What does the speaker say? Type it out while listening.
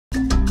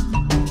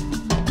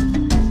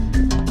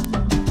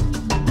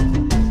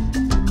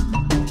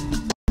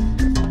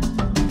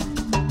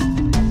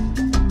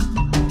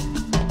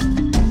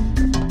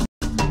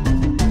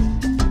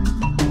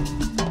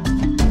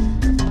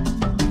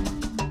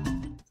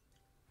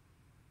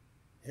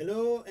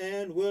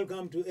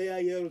welcome to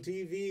AIL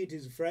TV. It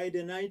is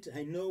Friday night.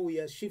 I know we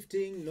are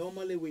shifting.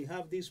 Normally we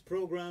have this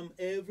program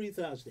every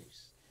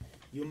Thursdays.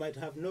 You might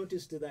have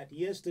noticed that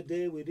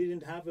yesterday we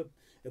didn't have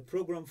a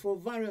program for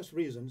various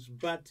reasons,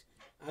 but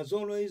as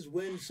always,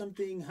 when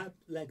something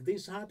like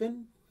this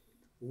happens,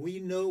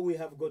 we know we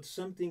have got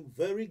something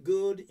very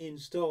good in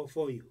store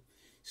for you.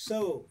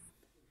 So,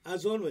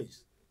 as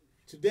always,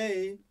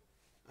 today,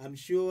 I'm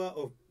sure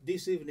of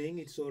this evening,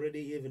 it's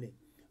already evening,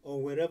 or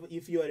wherever,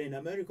 if you are in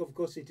America, of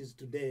course, it is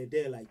today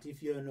daylight.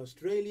 If you're in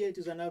Australia, it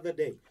is another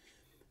day.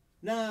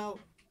 Now,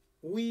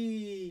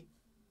 we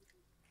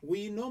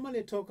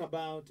normally talk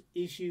about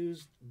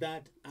issues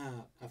that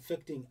are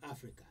affecting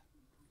Africa,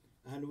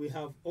 and we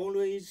have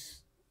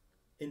always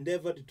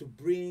endeavored to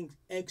bring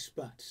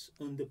experts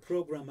on the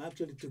program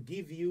actually to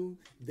give you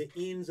the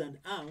ins and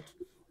outs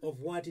of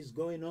what is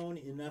going on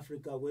in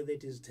Africa, whether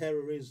it is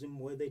terrorism,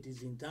 whether it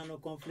is internal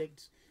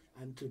conflicts.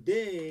 And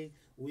today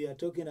we are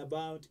talking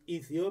about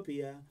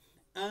Ethiopia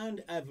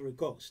and Ivory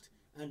Coast.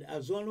 And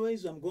as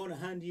always, I'm going to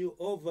hand you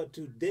over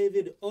to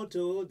David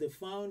Otto, the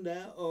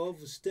founder of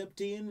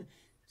SeppedIn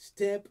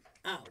Step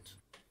Out.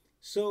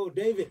 So,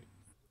 David,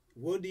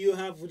 what do you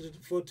have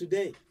for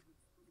today?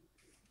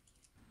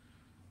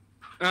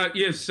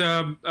 Yes,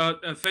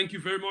 thank you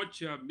very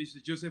much,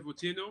 Mr. Joseph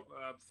Otieno.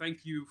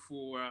 Thank you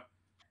for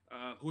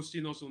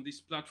hosting us on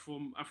this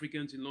platform,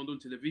 Africans in London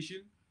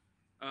Television.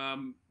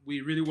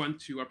 We really want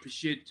to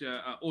appreciate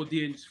our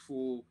audience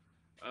for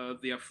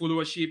their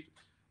followership,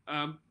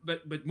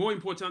 but more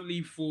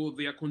importantly, for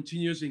their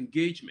continuous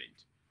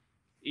engagement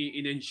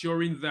in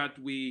ensuring that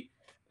we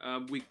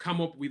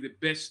come up with the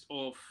best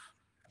of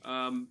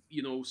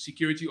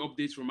security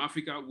updates from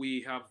Africa.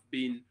 We have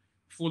been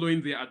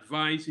following their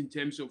advice in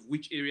terms of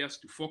which areas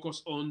to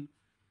focus on.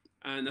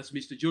 And as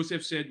Mr.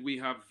 Joseph said, we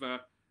have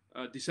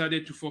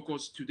decided to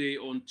focus today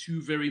on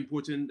two very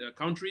important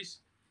countries.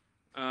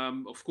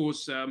 Of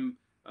course,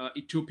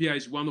 Ethiopia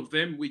is one of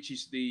them, which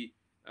is the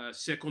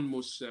second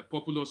most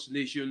populous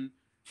nation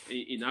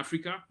in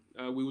Africa.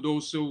 We would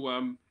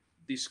also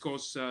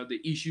discuss the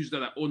issues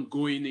that are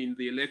ongoing in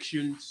the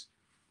elections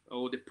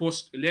or the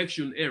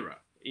post-election era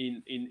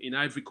in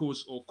Ivory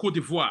Coast, or Côte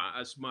d'Ivoire,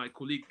 as my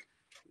colleague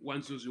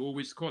wants us to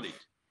always call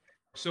it.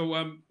 So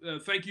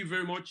thank you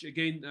very much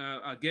again,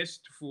 our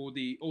guest, for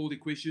all the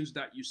questions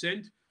that you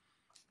sent.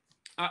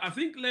 I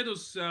think let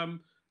us,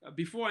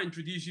 before I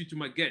introduce you to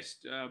my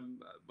guest,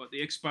 but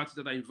the experts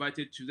that I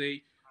invited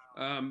today,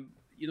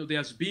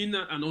 there's been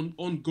an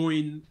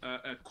ongoing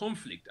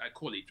conflict, I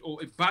call it,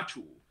 or a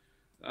battle.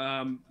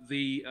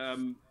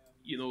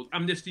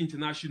 Amnesty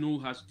International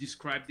has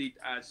described it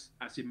as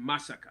a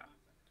massacre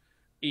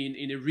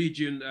in a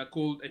region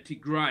called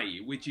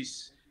Tigray, which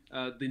is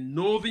the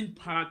northern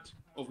part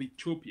of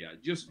Ethiopia,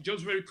 just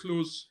very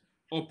close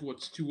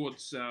upwards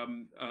towards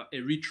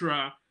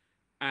Eritrea,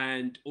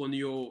 and on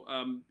your,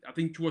 I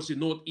think towards the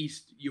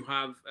northeast, you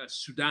have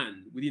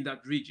Sudan within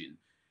that region.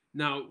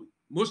 Now,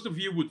 most of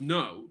you would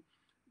know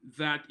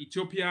that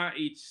Ethiopia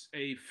is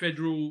a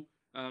federal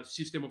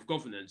system of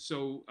governance.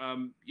 So,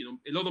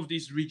 a lot of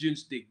these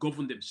regions, they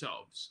govern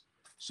themselves.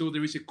 So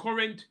there is a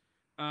current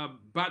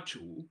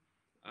battle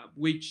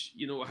which,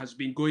 has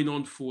been going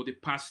on for the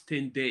past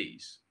 10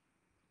 days.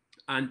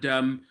 And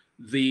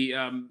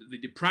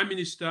the Prime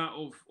Minister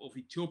of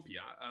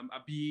Ethiopia,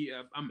 Abiy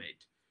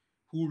Ahmed,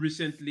 who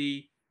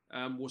recently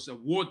was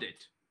awarded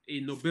a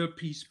Nobel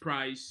Peace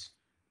Prize,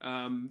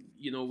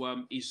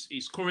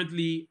 is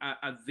currently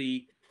at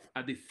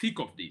the thick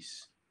of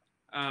this,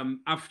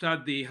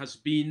 after there has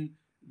been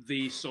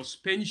the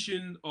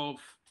suspension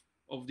of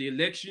the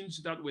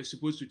elections that were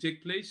supposed to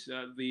take place.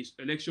 These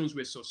elections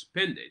were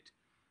suspended,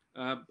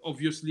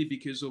 obviously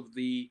because of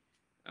the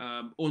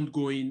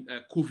ongoing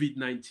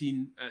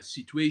COVID-19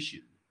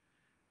 situation.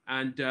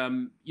 And,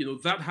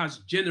 that has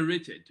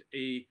generated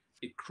a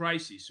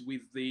crisis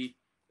with the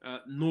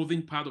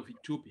northern part of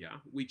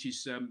Ethiopia, which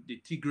is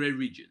the Tigray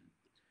region.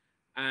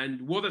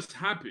 And what has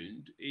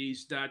happened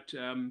is that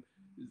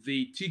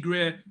the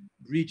Tigray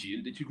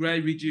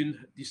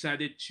region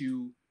decided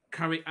to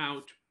carry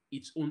out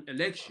its own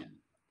election.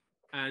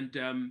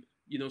 And,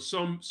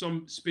 some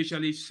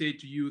specialists say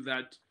to you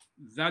that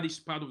is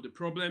part of the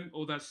problem.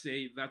 Others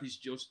say that is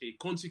just a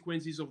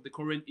consequences of the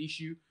current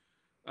issue.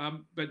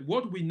 But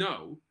what we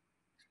know,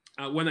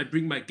 when I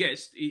bring my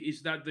guest,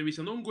 is that there is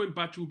an ongoing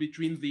battle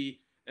between the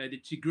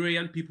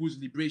Tigrayan People's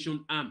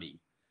Liberation Army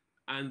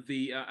and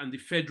the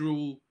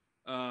federal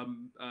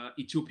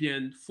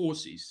Ethiopian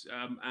forces,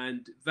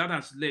 and that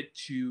has led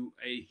to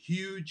a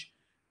huge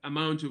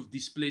amount of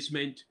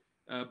displacement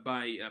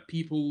by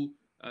people.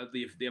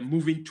 They're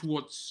moving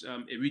towards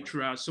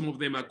Eritrea. Some of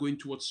them are going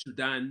towards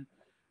Sudan,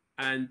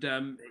 and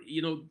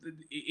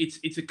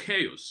it's a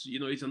chaos.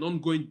 It's an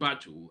ongoing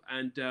battle,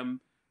 and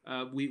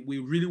we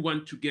really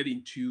want to get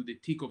into the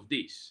thick of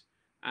this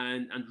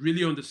and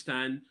really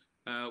understand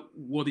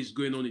what is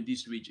going on in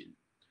this region.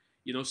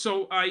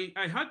 So I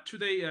had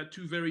today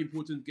two very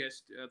important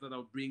guests that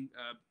I'll bring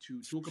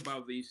to talk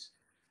about this.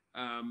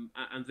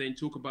 and then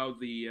talk about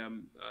the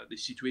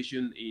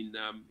situation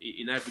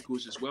in Ivory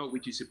Coast as well,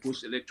 which is a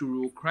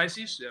post-electoral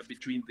crisis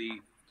between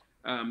the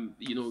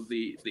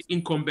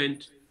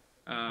incumbent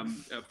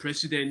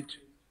president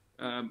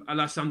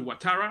Alassane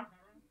Ouattara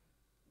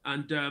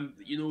and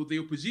the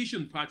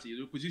opposition party,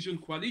 the opposition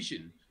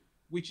coalition,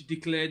 which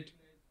declared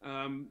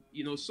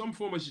some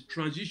form of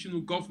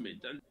transitional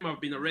government, and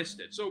have been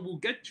arrested. So we'll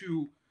get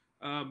to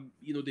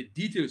the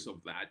details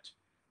of that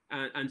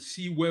and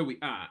see where we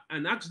are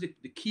and ask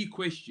the key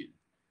question.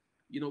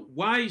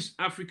 Why is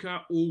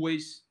Africa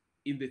always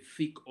in the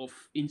thick of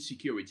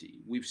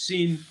insecurity? We've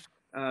seen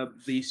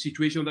the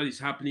situation that is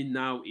happening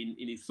now in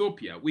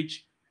Ethiopia,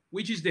 which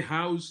is the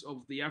house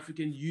of the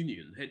African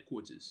Union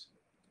headquarters.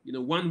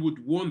 One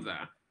would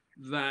wonder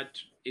that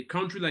a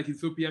country like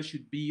Ethiopia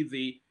should be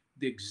the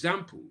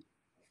example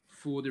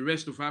for the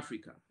rest of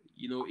Africa,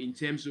 in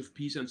terms of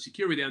peace and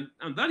security.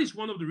 And that is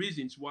one of the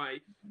reasons why,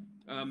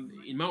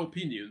 in my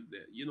opinion,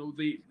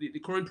 the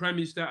current Prime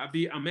Minister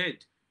Abiy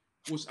Ahmed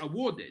was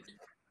awarded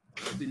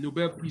the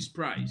Nobel Peace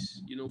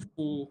Prize,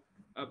 for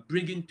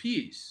bringing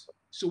peace.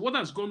 So what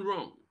has gone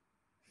wrong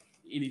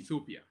in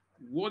Ethiopia?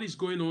 What is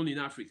going on in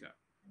Africa?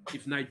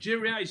 If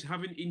Nigeria is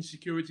having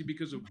insecurity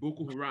because of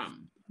Boko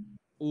Haram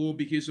or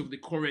because of the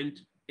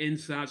current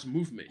NSAS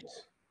movement,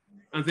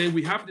 and then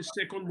we have the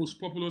second most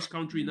populous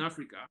country in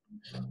Africa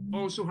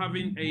also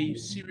having a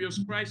serious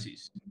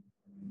crisis,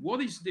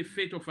 what is the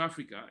fate of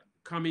Africa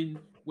coming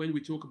when we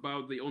talk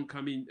about the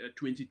oncoming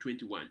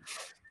 2021?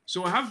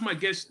 So I have my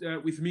guest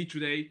with me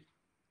today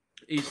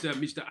is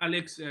Mr.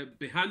 Alex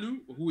Berhanu,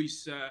 who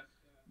is, a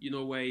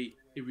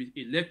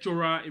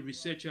lecturer, a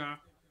researcher.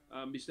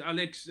 Mr.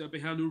 Alex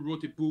Berhanu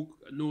wrote a book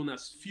known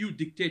as Few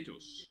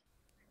Dictators,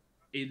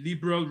 a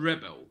Liberal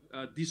Rebel,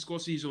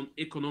 discusses on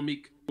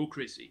economic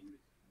democracy.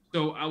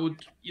 So I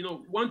would,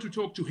 want to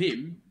talk to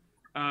him,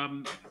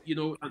 and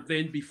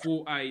then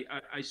before I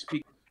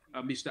speak,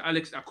 Mr.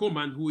 Alex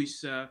Akoman, who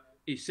is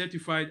a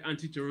certified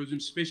anti-terrorism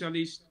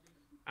specialist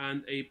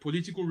and a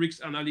political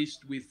risk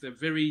analyst with a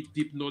very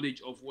deep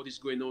knowledge of what is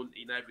going on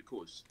in Ivory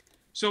Coast.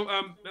 So,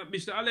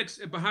 Mr. Alex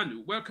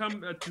Berhanu,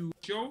 welcome to the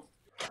show.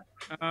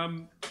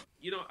 I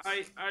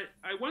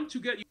want to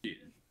get you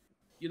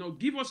in,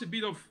 give us a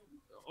bit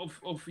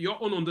of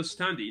your own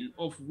understanding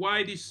of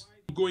why this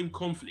ongoing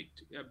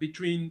conflict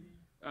between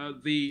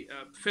the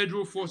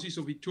federal forces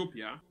of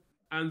Ethiopia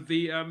and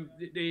the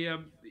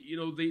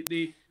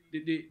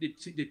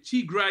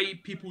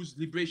Tigray People's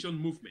Liberation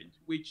Movement,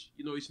 which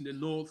is in the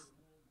north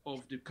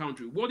of the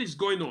country. What is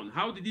going on?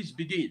 How did this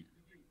begin?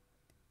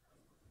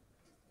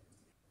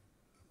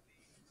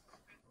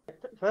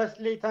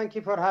 Firstly, thank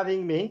you for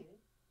having me,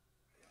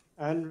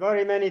 and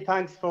very many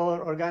thanks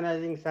for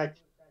organizing such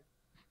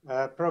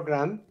a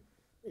program.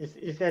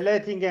 It's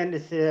elating and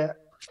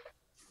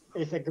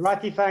it's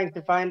gratifying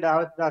to find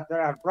out that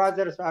there are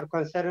brothers who are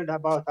concerned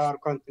about our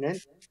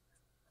continent,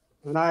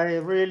 and I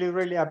really,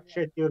 really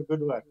appreciate your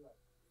good work.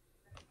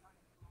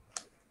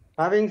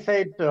 Having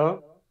said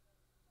so,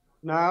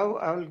 now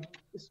I'll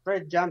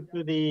straight jump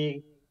to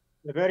the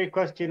very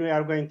question we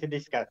are going to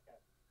discuss.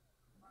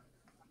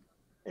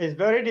 It's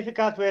very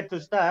difficult where to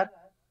start.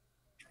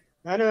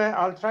 Anyway,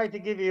 I'll try to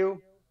give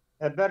you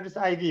a bird's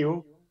eye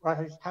view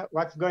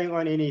what's going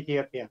on in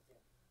Ethiopia.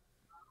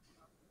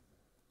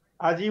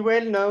 As you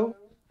well know,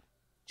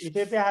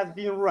 Ethiopia has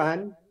been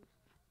run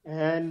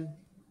and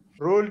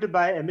ruled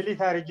by a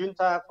military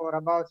junta for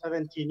about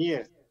 17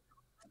 years,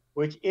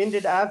 which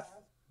ended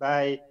up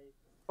by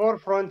 4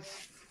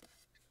 fronts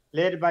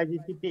led by the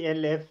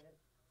TPLF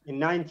in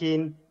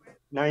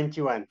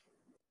 1991.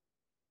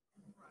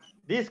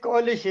 This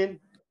coalition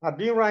have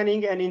been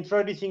running and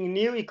introducing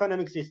new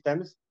economic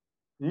systems,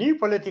 new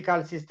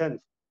political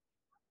systems.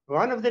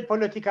 One of the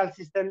political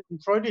systems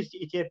introduced to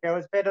Ethiopia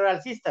was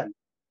federal system,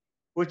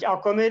 which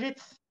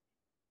accommodates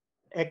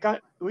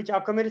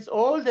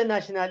all the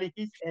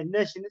nationalities and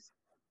nations,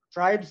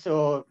 tribes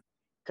or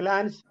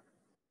clans,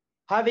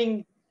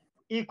 having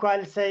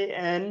equal say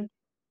and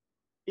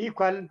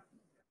equal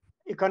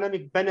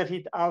economic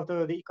benefit out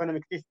of the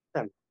economic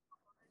system.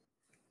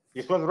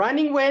 This was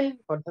running well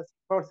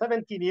for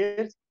 17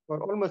 years,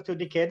 for almost 2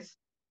 decades.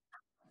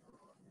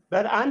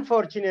 But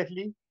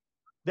unfortunately,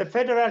 the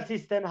federal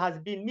system has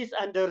been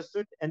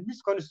misunderstood and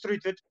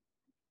misconstrued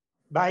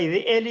by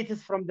the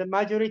elites from the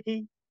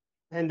majority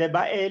and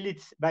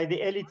by the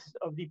elites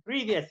of the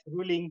previous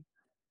ruling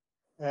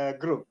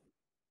group.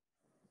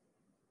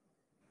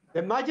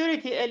 The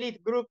majority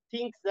elite group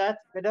thinks that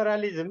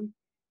federalism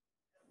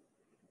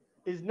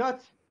is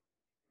not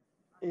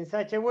in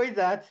such a way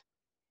that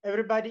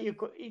everybody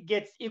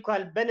gets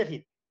equal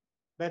benefit,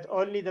 but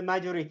only the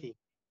majority.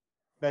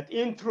 But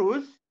in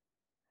truth,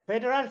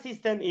 federal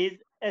system is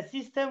a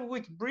system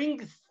which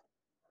brings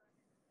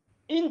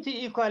into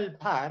equal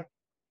par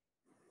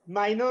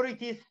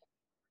minorities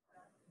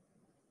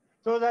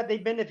so that they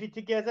benefit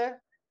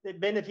together, they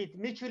benefit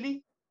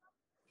mutually,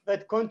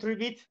 but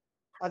contribute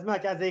as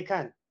much as they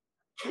can.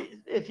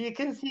 If you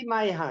can see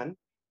my hand,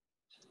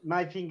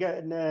 my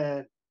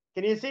finger,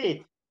 can you see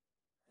it?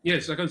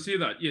 Yes, I can see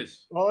that,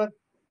 yes.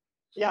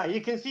 Yeah,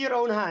 you can see your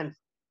own hands.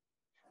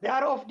 They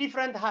are of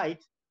different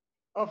height,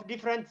 of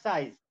different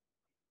size.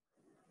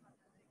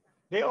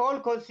 They all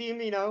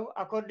consume,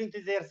 according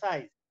to their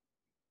size,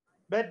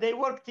 but they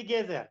work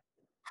together.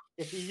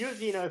 If you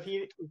use, if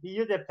you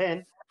use a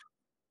pen,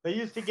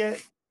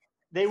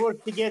 they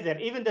work together.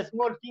 Even the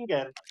small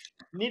finger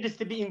needs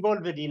to be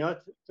involved,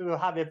 to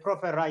have a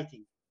proper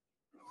writing.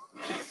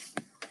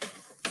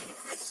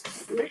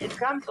 It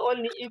comes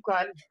only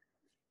equal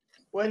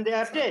when they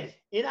are dead,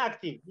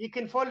 inactive. You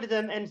can fold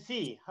them and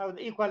see how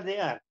equal they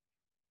are.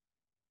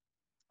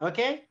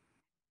 Okay?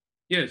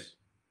 Yes.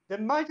 The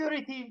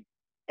majority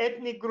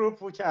ethnic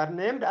group, which are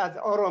named as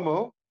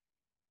Oromo,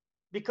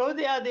 because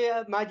they are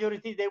the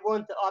majority, they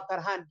want the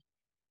upper hand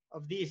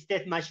of the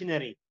state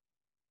machinery.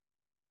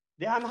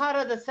 The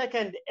Amhara, the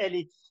second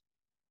elites,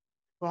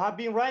 who have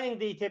been running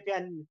the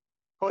Ethiopian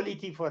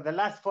polity for the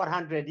last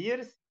 400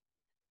 years,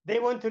 they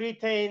want to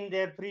retain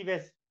their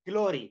previous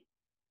glory.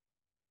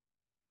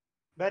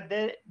 But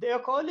the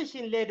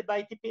coalition led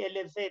by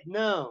TPLF said,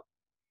 no,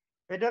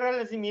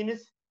 federalism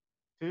means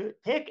to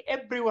take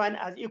everyone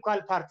as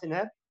equal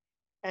partner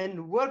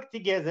and work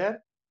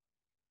together,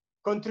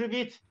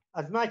 contribute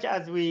as much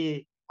as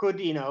we could,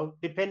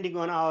 depending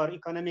on our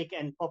economic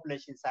and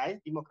population size,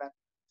 democratic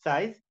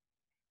size.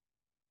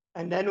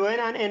 And then when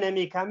an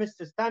enemy comes,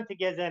 to stand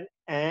together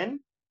and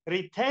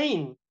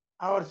retain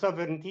our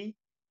sovereignty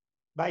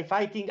by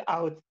fighting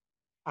out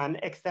an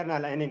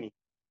external enemy.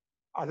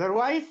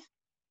 Otherwise,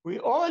 we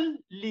all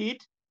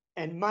lead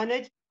and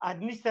manage,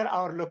 administer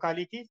our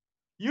localities,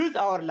 use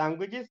our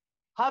languages,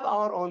 have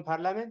our own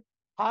parliament,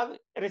 have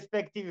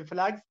respective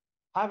flags,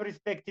 have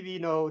respective,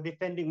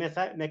 defending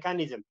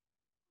mechanism.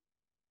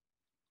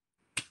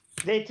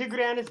 The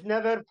Tigrayans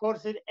never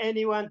forced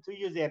anyone to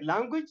use their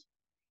language,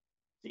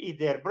 to eat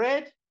their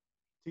bread,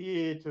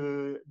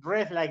 to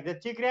dress like the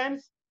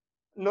Tigrayans,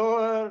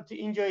 nor to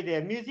enjoy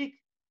their music.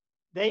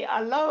 They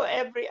allow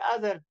every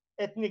other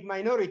ethnic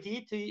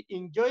minority to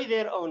enjoy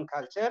their own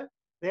culture,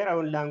 their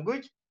own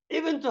language,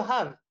 even to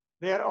have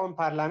their own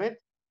parliament,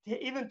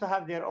 even to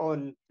have their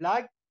own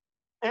flag,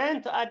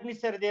 and to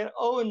administer their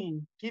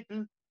own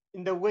people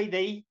in the way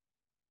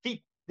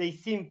they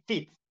seem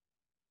fit,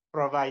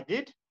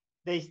 provided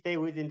they stay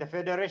within the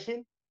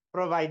federation,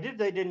 provided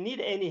they don't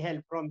need any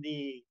help from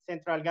the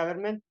central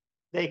government.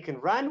 They can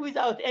run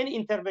without any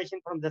intervention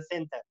from the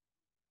center.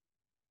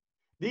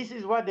 This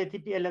is what the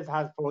TPLF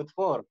has fought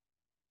for,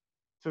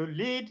 to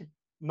lead,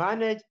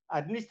 manage,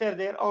 administer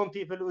their own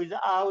people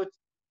without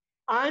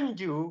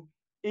undue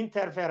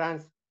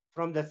interference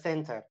from the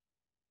center,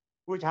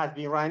 which has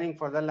been running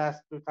for the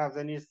last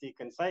 2,000 years, you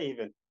can say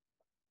even.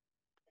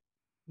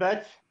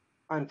 But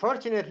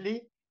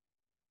unfortunately,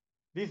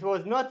 this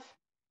was not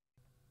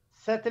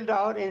settled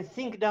out and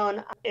sink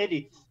down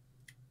elites.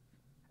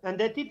 And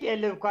the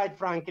TPLF, quite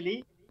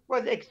frankly,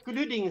 was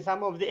excluding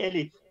some of the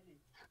elites,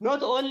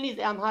 not only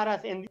the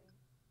Amharas and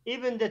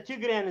even the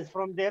Tigrayans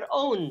from their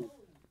own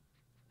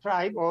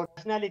tribe or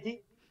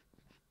nationality.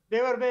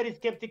 They were very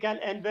skeptical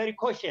and very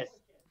cautious,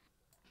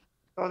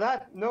 so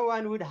that no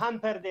one would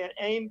hamper their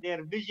aim,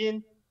 their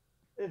vision,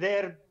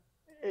 their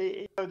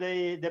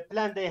the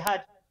plan they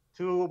had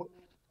to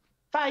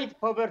fight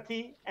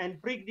poverty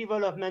and bring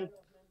development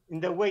in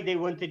the way they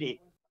wanted it.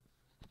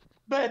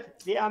 But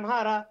the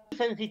Amhara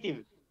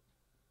sensitive,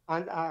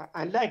 and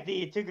unlike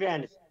the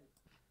Tigrayans,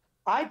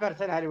 I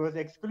personally was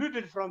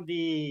excluded from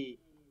the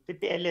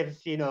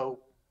TPLFs,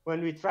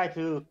 when we try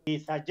to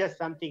suggest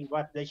something,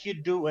 what they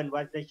should do and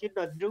what they should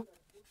not do.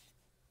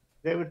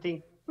 They would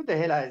think, who the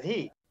hell is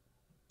he?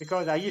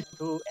 Because I used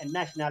to a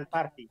national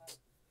party.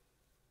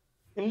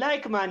 In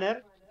like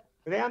manner,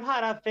 the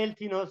Amhara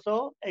felt,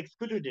 so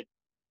excluded,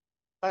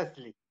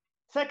 firstly.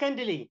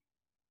 Secondly,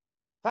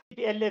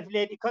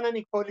 TPLF-led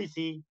economic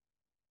policy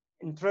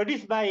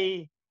introduced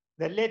by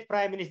the late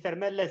Prime Minister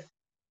Meles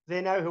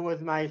Zenawi, who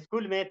was my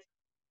schoolmate.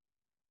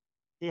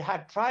 He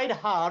had tried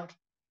hard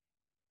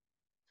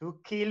to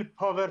kill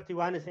poverty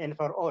once and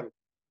for all.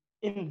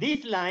 In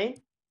this line,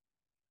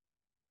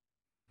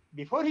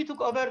 before he took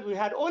over, we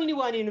had only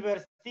one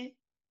university,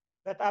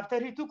 but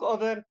after he took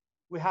over,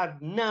 we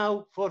have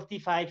now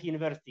 45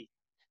 universities.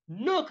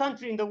 No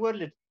country in the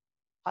world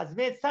has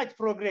made such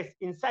progress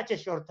in such a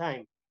short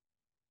time.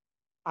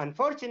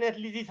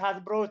 Unfortunately, this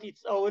has brought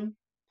its own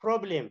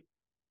problem.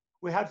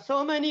 We have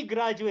so many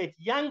graduate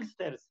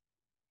youngsters,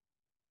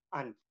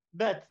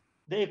 but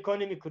the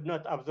economy could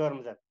not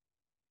absorb them.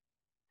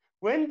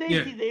 When they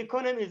see the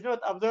economy is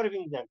not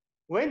absorbing them,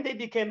 when they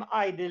became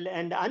idle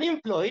and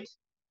unemployed,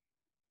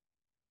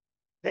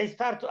 they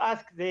start to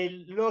ask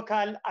the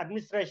local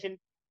administration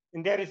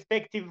in their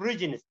respective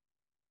regions,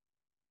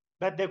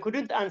 but they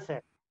couldn't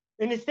answer.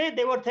 Instead,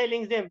 they were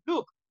telling them,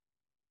 look,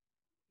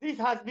 this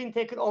has been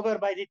taken over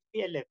by the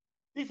TPLF.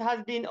 This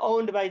has been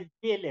owned by the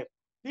TPLF.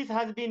 This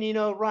has been,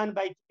 run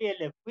by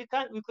TPLF. We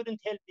couldn't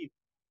help you.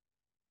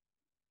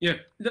 Yeah.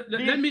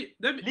 Let me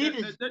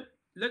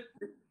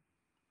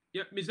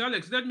Ms.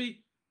 Alex, let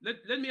me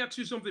ask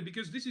you something,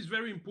 because this is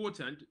very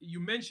important. You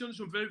mentioned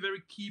some very,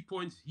 very key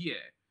points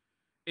here,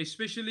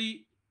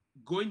 especially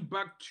going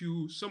back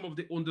to some of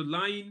the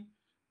underlying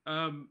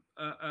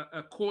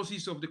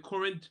causes of the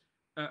current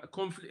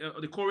conflict,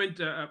 the current,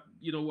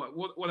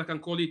 what I can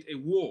call it a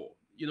war,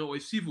 a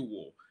civil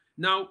war.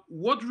 Now,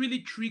 what really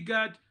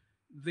triggered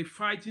the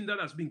fighting that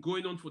has been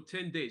going on for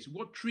 10 days?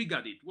 What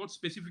triggered it? What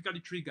specifically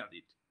triggered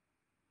it?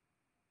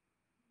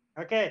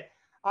 Okay,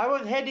 I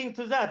was heading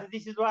to that.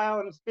 This is why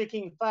I'm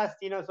speaking fast,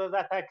 so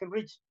that I can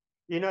reach,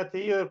 to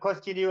your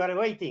question you are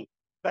waiting.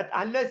 But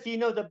unless you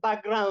know the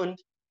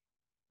background,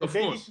 the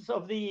basis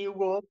of the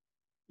war,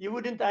 you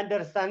wouldn't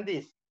understand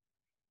this.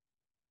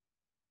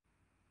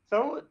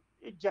 So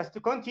just to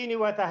continue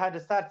what I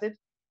had started,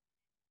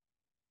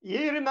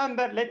 you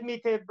remember, let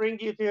me bring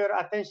you to your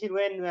attention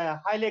when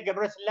Haile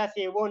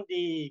Gebrselassie won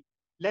the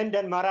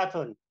London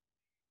Marathon.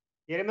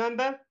 You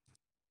remember?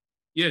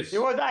 Yes. He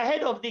was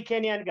ahead of the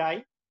Kenyan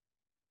guy.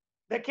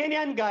 The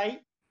Kenyan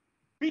guy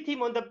beat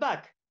him on the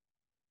back.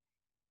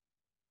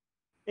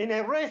 In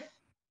a race,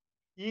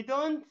 you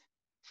don't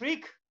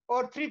trick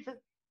or trip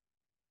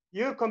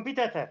your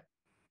competitor.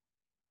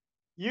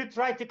 You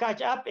try to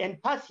catch up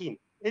and pass him,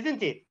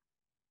 isn't it?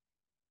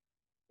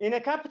 In a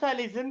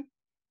capitalism,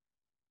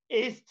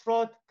 is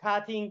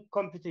throat-cutting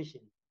competition.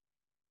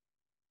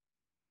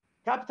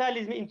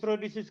 Capitalism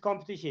introduces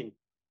competition,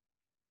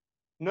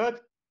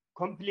 not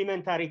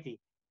complementarity.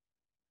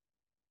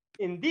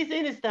 In this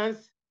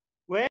instance,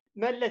 when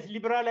Mallas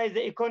liberalized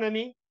the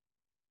economy,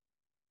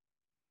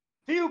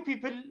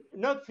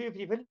 not few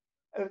people,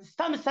 a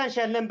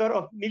substantial number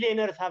of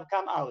millionaires have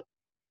come out.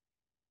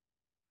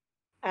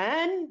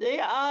 And the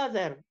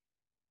other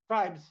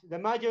tribes, the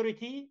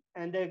majority,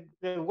 and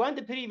the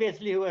one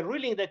previously who were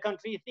ruling the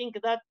country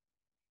think that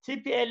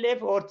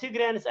TPLF or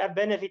Tigrans are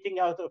benefiting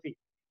out of it,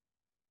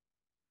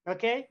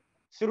 okay,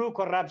 through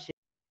corruption.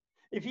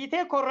 If you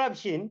take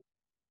corruption,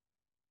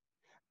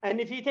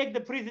 and if you take the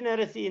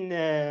prisoners in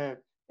the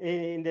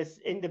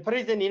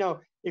prison,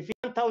 if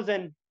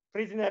 1,000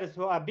 prisoners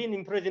who have been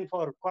in prison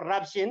for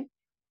corruption,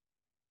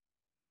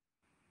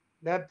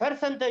 the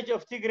percentage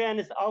of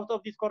Tigrans out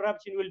of this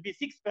corruption will be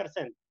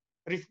 6%,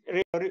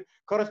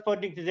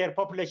 corresponding to their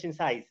population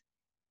size.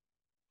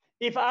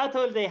 If at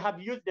all they have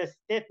used the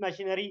state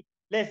machinery,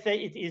 let's say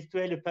it is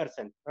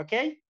 12%,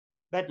 okay?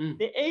 But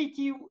the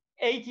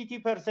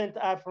 82%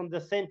 are from the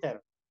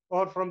center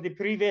or from the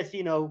previous,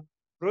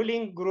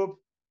 ruling group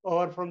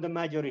or from the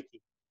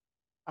majority,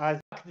 as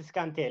this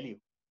can tell you.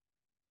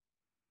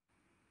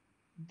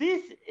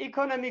 This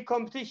economic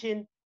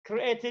competition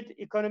created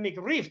economic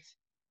rifts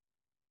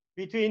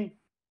between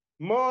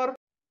more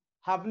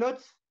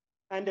have-nots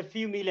and a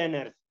few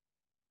millionaires.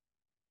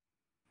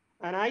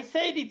 And I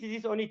said it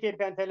is on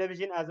Ethiopian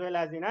television as well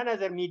as in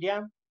another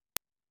media.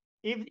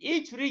 If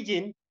each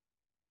region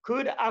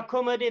could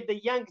accommodate the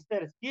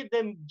youngsters, give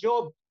them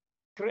jobs,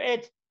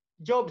 create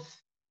jobs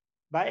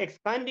by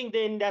expanding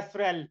the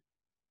industrial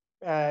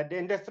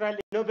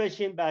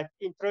innovation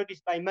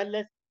introduced by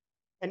Mallas,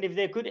 and if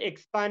they could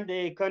expand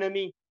the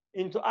economy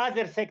into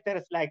other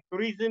sectors like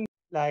tourism,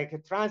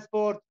 like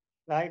transport,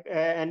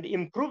 and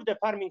improve the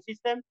farming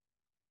system,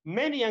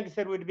 many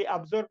youngsters would be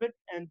absorbed,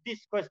 and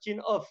this question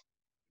of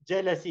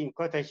jealousy in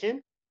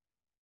quotation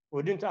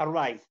wouldn't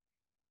arise.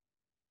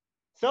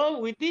 So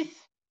with this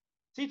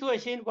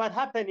situation, what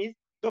happened is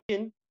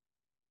the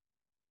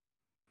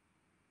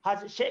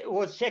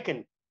was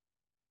shaken,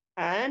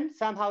 and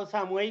somehow,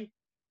 some way,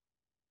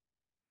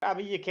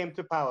 Abiy came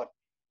to power.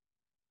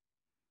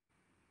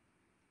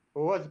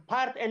 Who was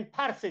part and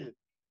parcel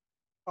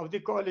of the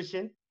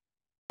coalition,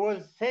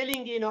 was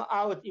selling,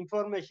 out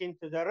information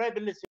to the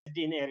rebels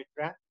in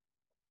Eritrea.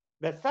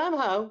 But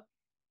somehow,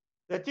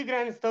 the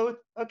Tigrans thought,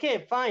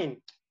 okay,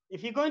 fine.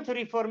 If you're going to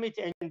reform it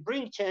and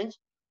bring change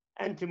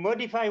and to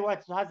modify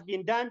what has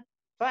been done,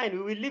 fine,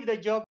 we will leave the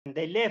job. And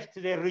they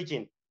left their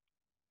region.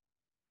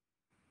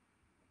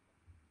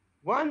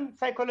 One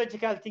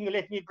psychological thing,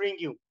 let me bring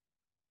you.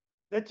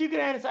 The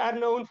Tigrans are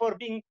known for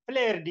being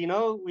flared,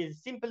 with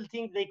simple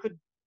things they could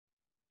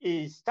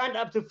stand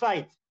up to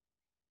fight.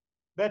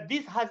 But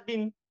this has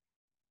been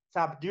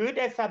subdued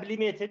and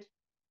sublimated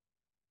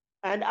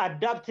and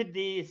adopted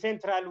the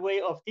central way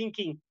of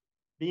thinking,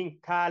 being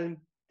calm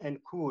and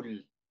cool.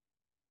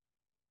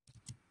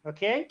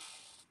 Okay?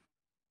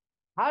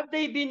 Have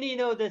they been,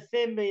 the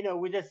same,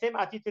 with the same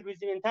attitude, with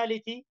the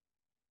mentality?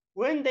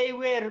 When they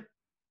were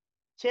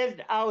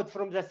chased out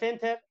from the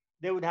center,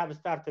 they would have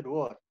started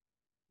war.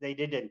 They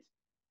didn't.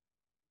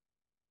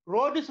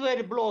 Roads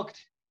were blocked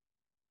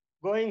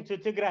going to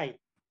Tigray.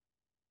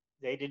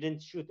 They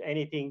didn't shoot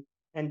anything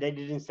and they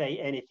didn't say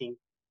anything.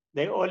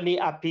 They only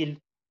appealed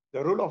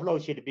the rule of law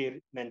should be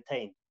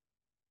maintained.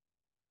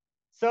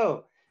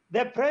 So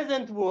the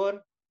present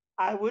war,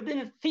 I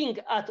wouldn't think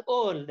at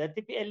all that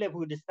TPLF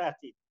would start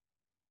it.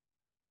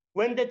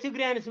 When the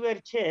Tigrayans were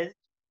chased,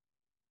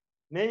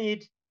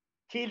 many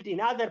killed in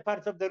other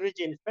parts of the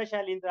region,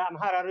 especially in the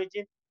Amhara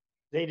region,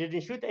 they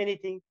didn't shoot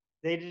anything.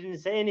 They didn't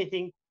say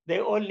anything. They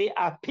only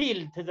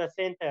appealed to the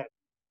center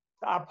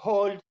to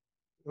uphold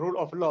rule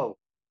of law.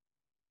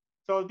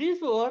 So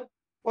this war,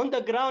 on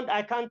the ground,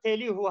 I can't tell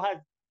you who has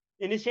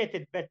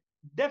initiated, but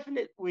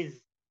definite with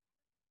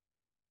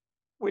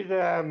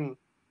full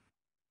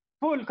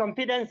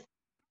confidence,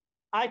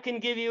 I can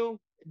give you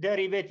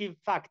derivative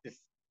facts.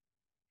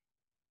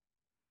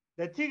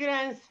 The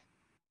Tigrans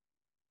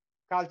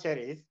culture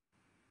is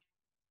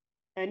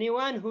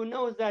anyone who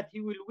knows that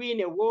he will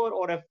win a war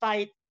or a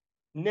fight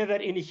never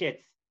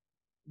initiates.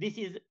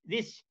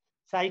 This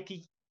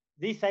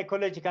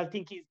psychological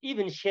thinking is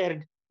even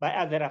shared by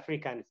other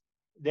Africans.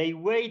 They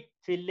wait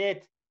to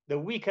let the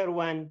weaker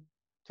one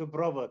to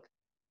provoke.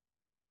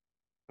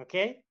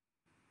 Okay?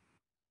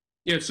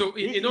 Yeah, so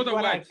in other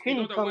words,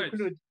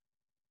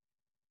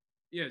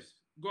 yes,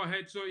 go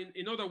ahead. So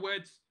in other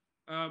words,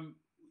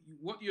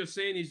 what you're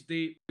saying is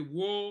the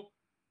war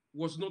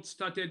was not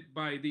started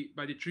by the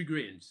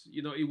Tigrayans.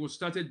 You know, it was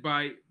started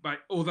by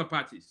other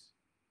parties.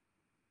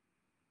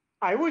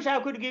 I wish I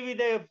could give you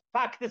the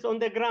facts on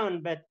the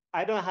ground, but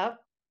I don't have.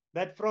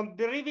 But from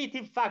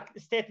derivative fact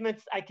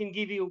statements, I can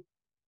give you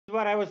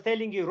what I was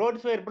telling you.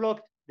 Roads were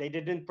blocked. They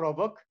didn't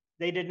provoke.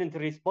 They didn't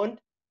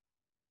respond.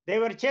 They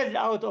were chased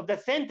out of the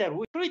center,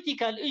 which is a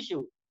critical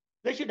issue.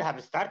 They should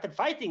have started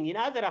fighting in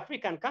other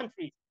African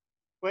countries.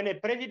 When a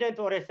president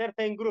or a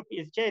certain group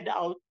is chased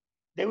out,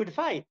 they would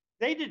fight.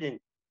 They didn't.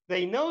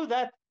 They know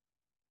that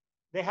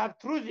they have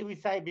truth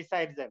beside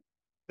them.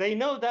 They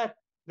know that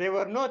they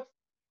were not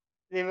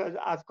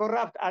as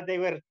corrupt as they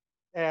were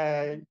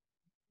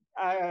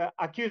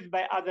accused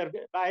by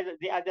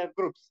the other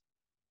groups,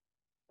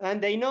 and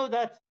they know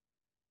that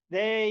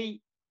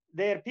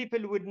their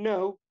people would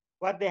know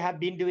what they have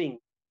been doing.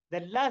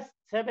 The last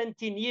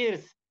 17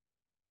 years,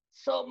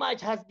 so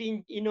much has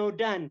been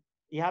done.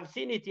 You have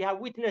seen it. You have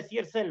witnessed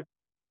yourself.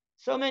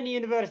 So many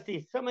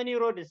universities, so many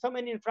roads, so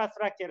many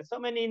infrastructure, so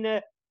many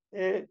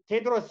Dr.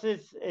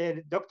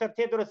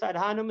 Tedros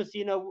Adhanom's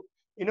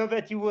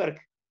innovative work,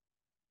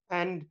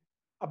 and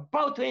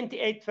about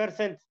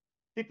 28%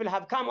 people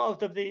have come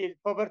out of the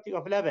poverty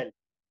of level.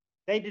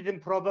 They didn't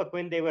provoke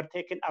when they were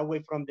taken away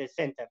from the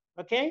center.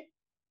 Okay?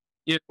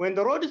 Yeah. When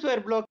the roads were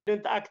blocked, they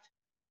didn't act.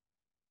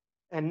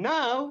 And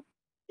now,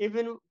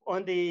 even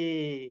on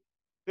the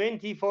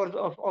 24th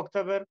of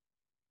October,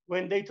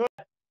 when they told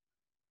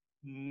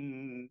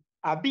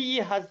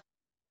Abiy has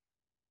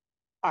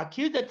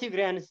accused the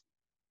Tigrayans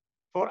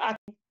for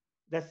acting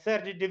the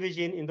third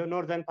division in the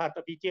northern part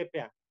of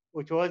Ethiopia,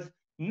 which was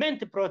meant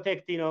to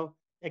protect,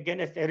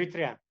 against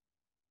Eritrea.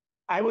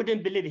 I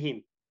wouldn't believe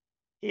him.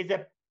 He's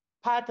a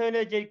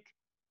pathologic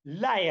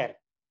liar.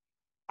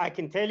 I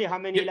can tell you how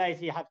many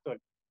lies he has told.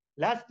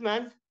 Last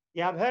month,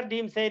 you have heard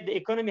him say the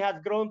economy has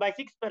grown by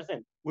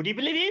 6%. Would you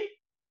believe him?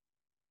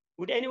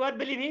 Would anyone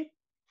believe him?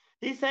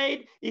 He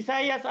said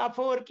Isaias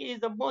Afwerki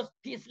is the most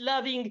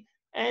peace-loving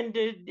and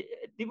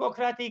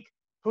democratic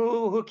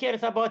who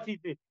cares about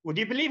it. Would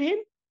you believe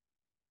him?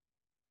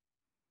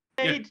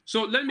 Yeah.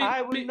 So let me.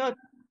 I will not.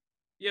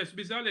 Yes,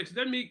 Ms. Alex.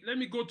 Let me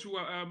go to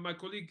my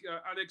colleague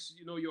Alex.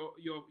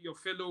 Your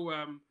fellow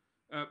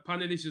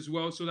panelists as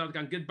well, so that I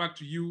can get back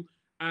to you.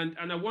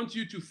 And I want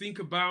you to think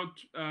about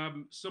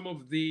some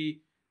of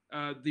the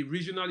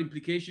regional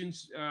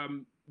implications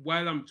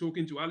while I'm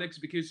talking to Alex,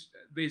 because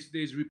there's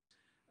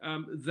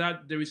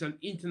that there is an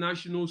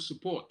international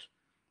support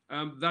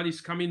that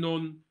is coming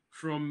on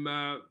from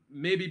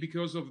maybe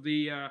because of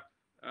the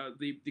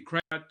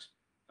crash that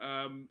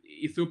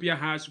Ethiopia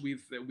has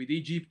with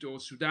Egypt or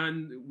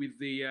Sudan with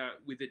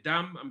the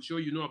dam. I'm sure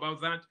you know about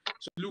that.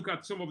 So look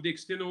at some of the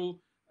external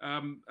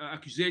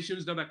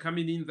accusations that are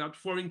coming in that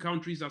foreign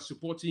countries are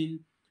supporting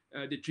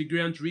the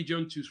Tigrayan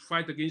region to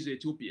fight against the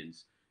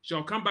Ethiopians. So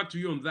I'll come back to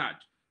you on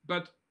that.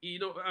 But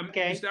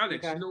Mr.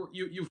 Alex,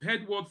 you've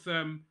heard what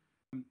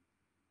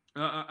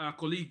our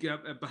colleague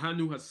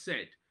Berhanu has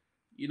said.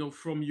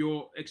 From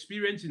your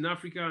experience in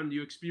Africa and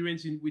your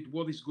experience with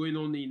what is going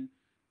on in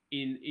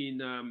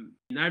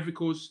Ivory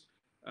Coast,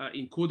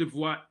 in Cote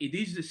d'Ivoire, it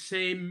is the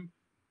same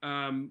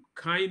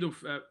kind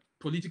of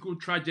political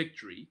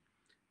trajectory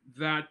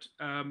that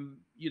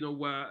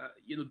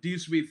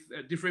deals with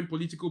different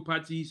political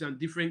parties and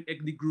different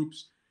ethnic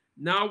groups.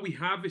 Now we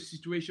have a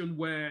situation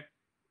where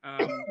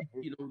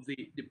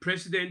the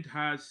president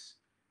has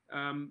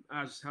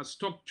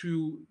stuck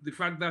to the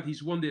fact that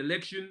he's won the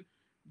election.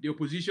 The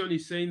opposition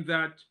is saying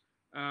that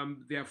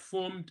they have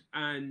formed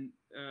a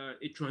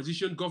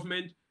transition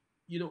government.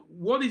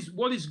 What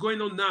is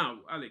going on now,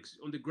 Alex,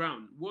 on the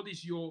ground? What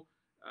is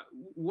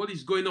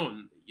going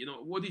on?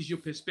 What is your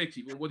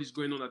perspective on what is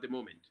going on at the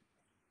moment?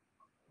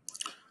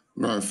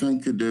 Right,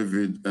 thank you,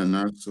 David, and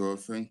also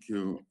thank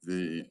you,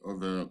 the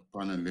other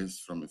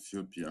panelists from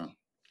Ethiopia,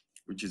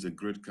 which is a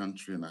great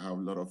country, and I have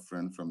a lot of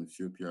friends from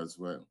Ethiopia as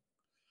well.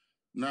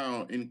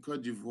 Now, in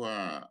Cote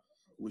d'Ivoire,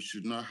 we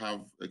should not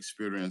have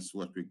experienced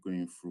what we're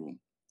going through,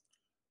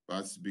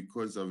 but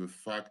because of the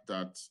fact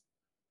that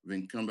the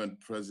incumbent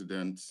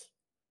president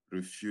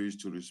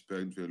refused to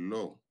respect the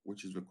law,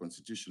 which is the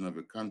constitution of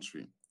the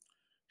country.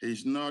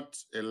 He's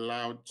not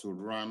allowed to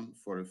run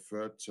for a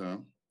third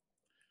term,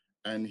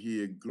 and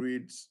he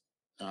agreed,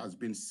 has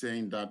been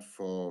saying that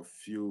for a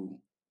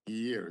few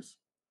years.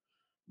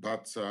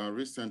 But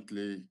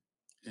recently,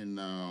 in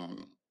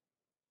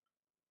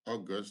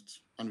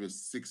August, on the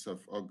 6th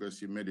of August,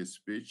 he made a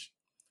speech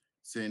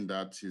saying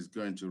that he's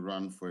going to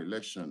run for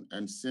election.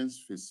 And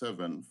since the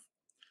 7th,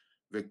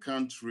 the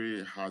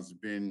country has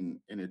been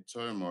in a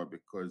turmoil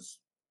because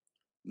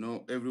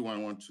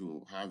everyone wants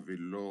to have the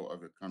law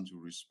of the country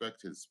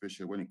respected,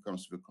 especially when it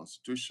comes to the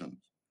constitution.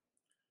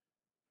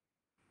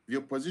 The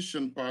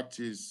opposition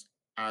parties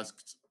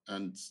asked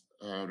and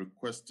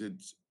requested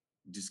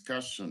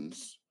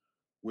discussions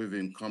with the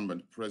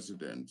incumbent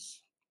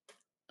presidents,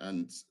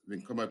 and the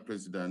incumbent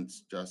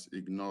presidents just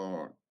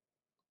ignored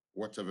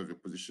whatever the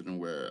opposition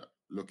were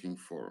looking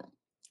for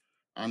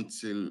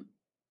until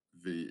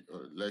the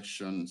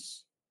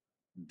elections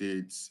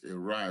dates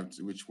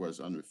arrived, which was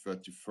on the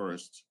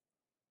 31st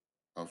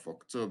of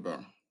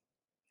October.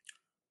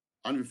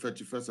 On the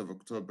 31st of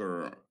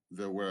October,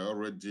 there were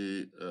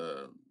already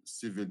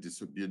civil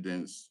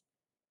disobedience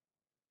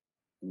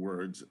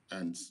words,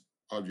 and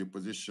all the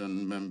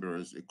opposition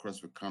members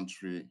across the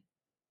country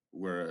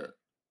were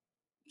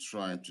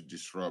trying to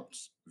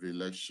disrupt the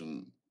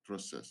election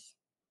process.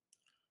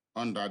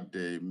 On that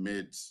day,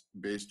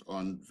 based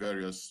on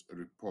various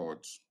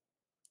reports,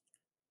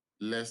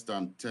 less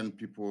than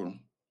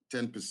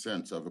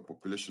 10% of the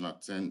population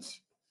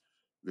attends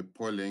the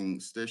polling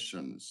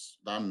stations.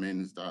 That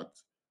means that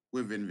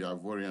within the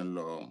Ivorian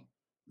law,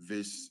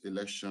 this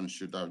election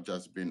should have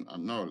just been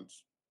annulled.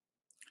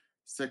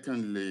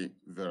 Secondly,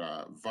 there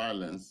are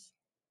violence,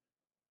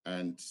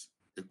 and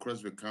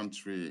across the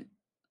country,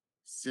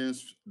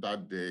 since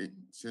that day,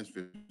 since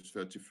the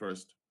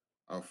 31st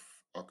of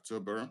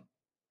October,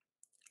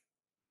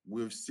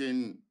 we've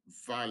seen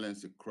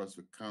violence across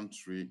the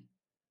country.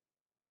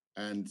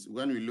 And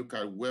when we look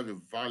at where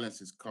the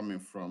violence is coming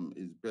from,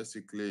 is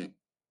basically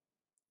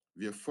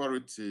the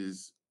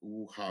authorities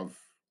who have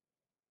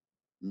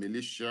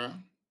militia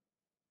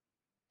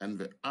and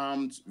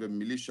the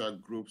militia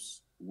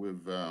groups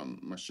with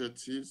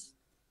machetes.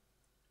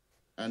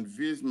 And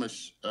these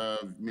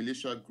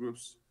militia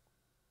groups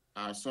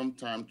are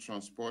sometimes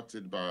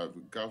transported by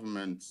the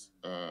government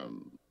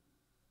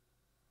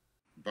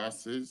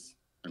buses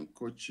and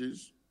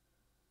coaches,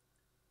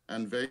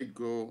 and they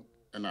go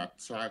and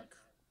attack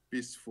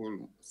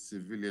peaceful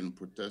civilian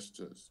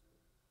protesters.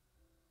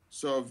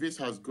 So this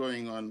has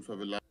going on for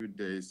the last few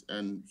days,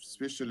 and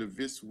especially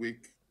this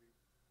week,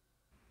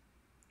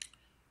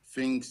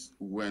 things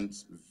went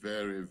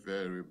very,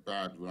 very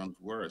bad, went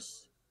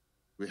worse.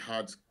 We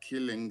had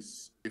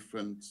killings in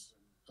different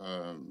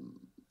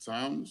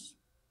towns.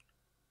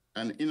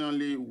 And in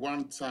only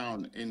one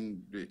town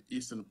in the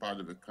eastern part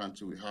of the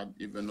country, we had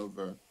even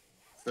over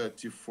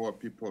 34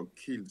 people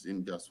killed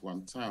in just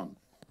one town.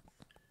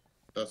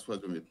 That was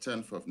on the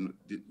 10th of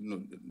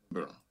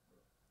November.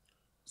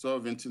 So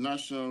the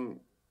international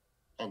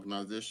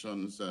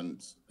organizations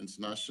and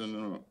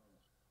international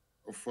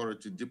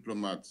authority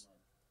diplomats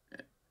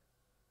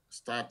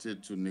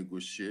started to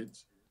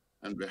negotiate,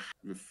 and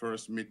the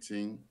first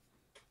meeting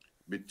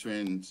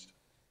between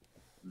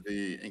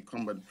the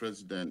incumbent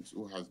president,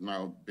 who's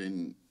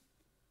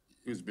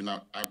been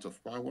out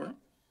of power,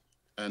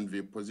 and the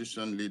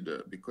opposition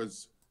leader,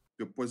 because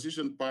the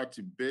opposition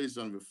party, based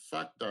on the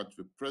fact that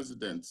the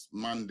president's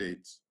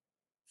mandate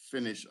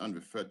finished on the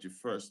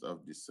 31st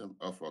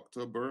of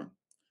October,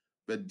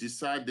 but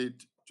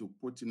decided to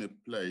put in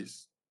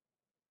place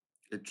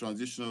a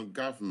transitional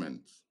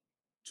government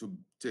to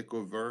take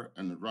over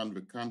and run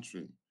the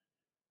country.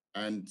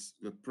 And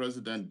the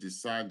president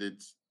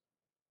decided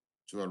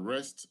to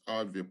arrest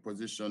all the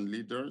opposition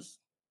leaders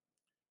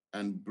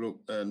and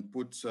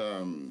put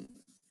a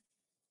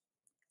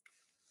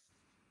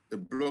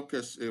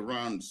blockage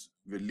around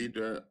the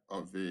leader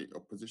of the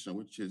opposition,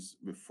 which is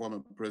the former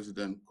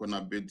president,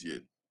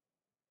 Konabedie.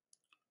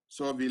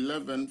 So the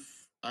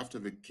 11th, after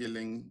the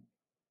killings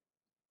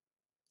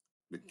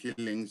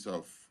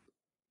of,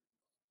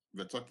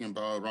 we're talking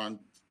about around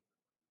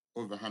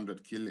over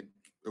 100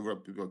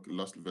 people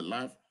lost their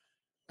life,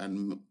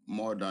 and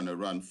more than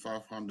around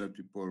 500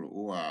 people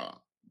who are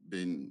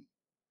being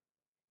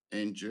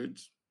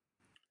injured.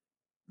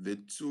 The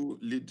two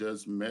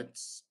leaders met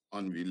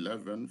on the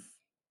 11th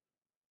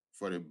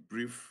for a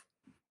brief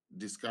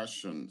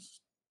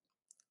discussions,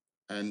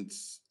 and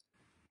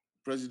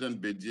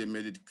President Bedie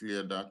made it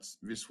clear that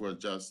this was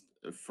just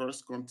a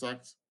first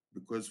contact,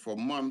 because for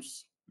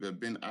months they've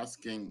been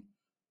asking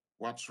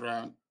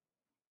Ouattara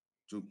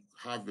to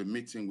have a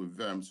meeting with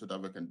them so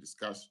that we can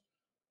discuss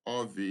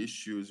all the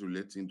issues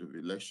relating to the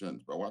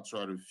elections, but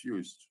Ouattara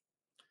refused.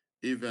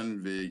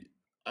 Even the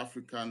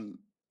African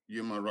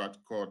Human Rights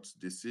Court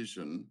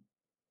decision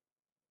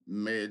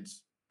made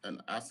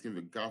and asking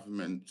the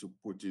government to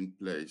put in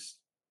place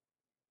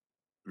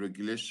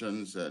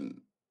regulations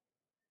and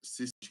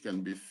systems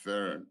can be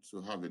fair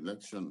to have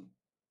election.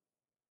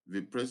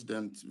 The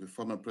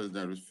former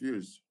president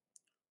refused.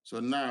 So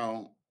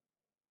now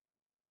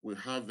we're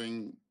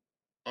having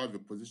all the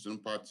opposition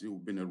party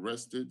who've been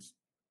arrested.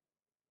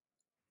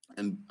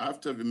 And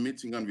after the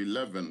meeting on the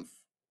 11th,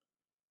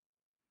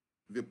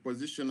 the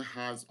opposition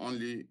has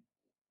only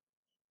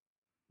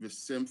the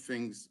same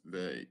things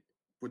they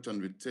put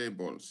on the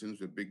table since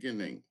the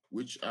beginning,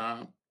 which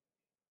are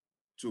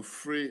to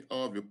free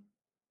all the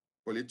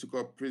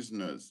political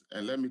prisoners.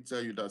 And let me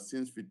tell you that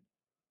since the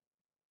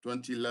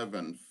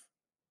 2011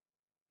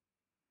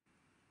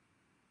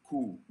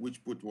 coup,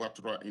 which put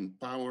Ouattara in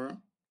power,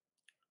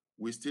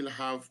 we still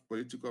have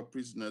political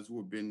prisoners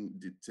who have been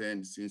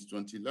detained since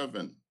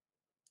 2011.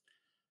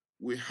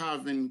 We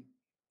have in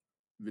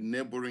the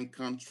neighboring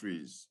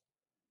countries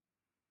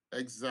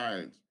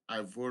exiled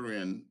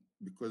Ivorian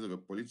because of a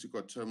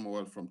political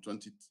turmoil from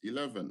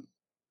 2011.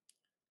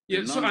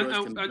 Yeah, so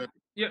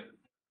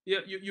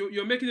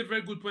you're making a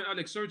very good point,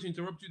 Alex. Sorry to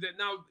interrupt you there.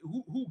 Now,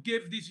 who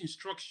gave these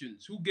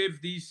instructions? Who gave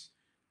these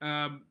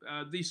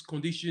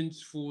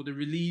conditions for the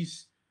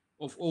release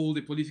of all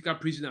the political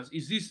prisoners?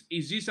 Is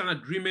this an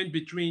agreement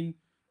between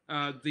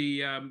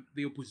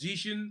the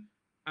opposition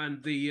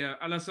and the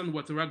Alassane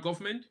Ouattara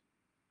government?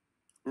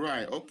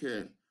 Right.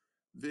 Okay.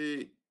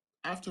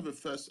 After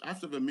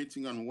the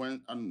meeting on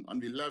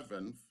the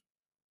 11th,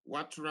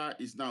 Ouattara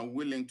is now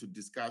willing to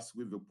discuss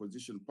with the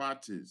opposition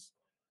parties.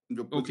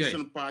 The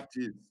opposition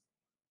parties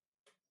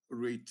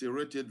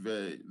reiterated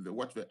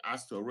what they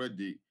asked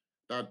already,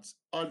 that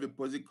all the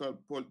political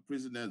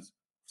prisoners,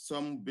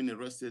 some been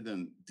arrested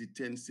and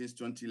detained since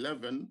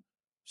 2011,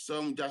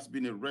 some just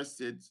been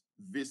arrested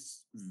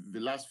the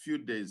last few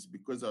days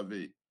because of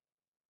the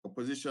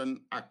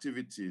opposition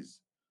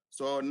activities.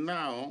 So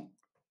now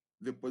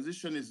the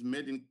position is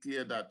made it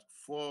clear that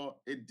for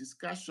a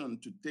discussion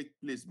to take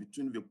place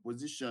between the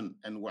opposition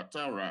and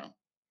Ouattara,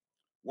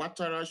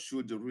 Ouattara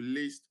should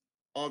release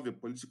all the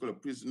political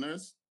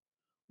prisoners.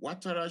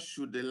 Ouattara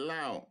should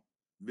allow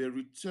the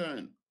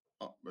return,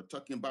 we're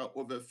talking about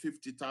over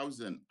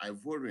 50,000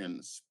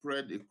 Ivorians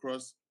spread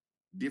across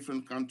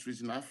different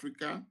countries in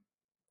Africa.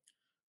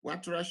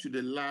 Ouattara should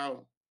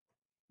allow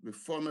the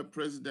former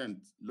president,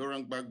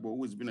 Laurent Gbagbo,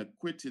 who has been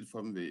acquitted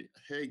from the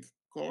Hague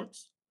court,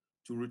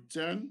 to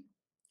return.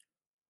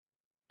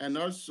 And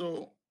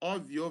also all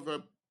the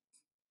other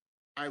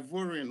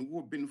Ivorians who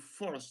have been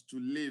forced to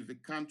leave the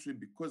country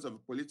because of a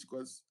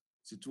political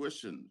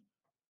situation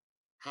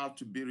have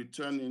to be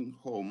returning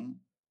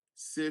home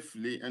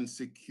safely and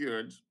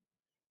secured.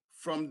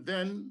 From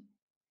then,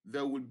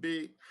 there will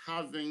be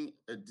having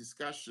a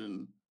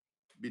discussion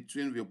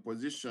between the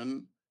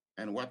opposition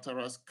and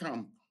Ouattara's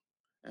camp.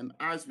 And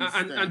as we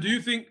stand, and do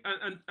you think,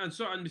 and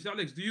Mr.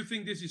 Alex, do you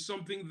think this is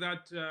something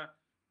that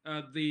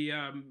the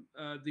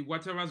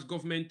Ouattara's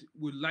government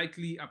will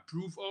likely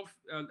approve of?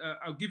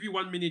 I'll give you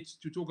 1 minute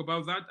to talk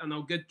about that, and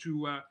I'll get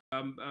to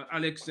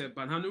Alex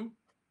Berhanu.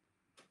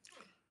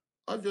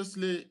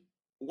 Obviously,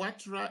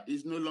 Ouattara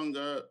is no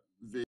longer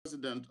the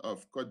president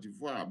of Cote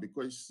d'Ivoire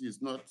because he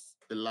is not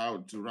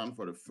allowed to run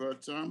for the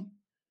third term.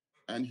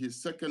 And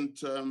his second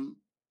term,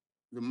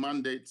 the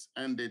mandate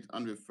ended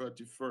on the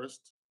 31st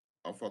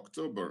of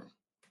October.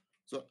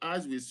 So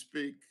as we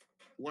speak,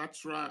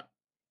 Ouattara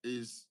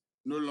is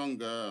no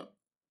longer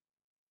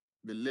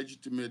the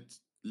legitimate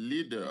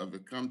leader of the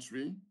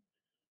country.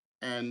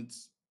 And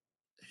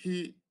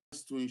he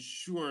has to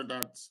ensure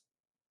that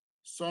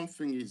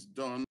something is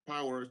done,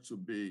 power to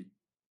be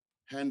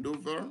handed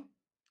over.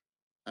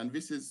 And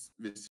this is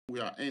this we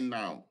are in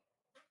now.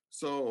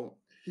 So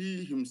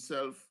he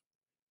himself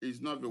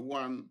is not the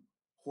one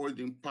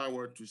holding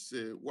power to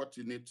say what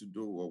you need to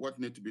do or what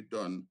needs to be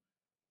done.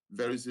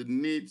 There is a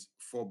need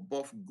for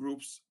both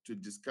groups to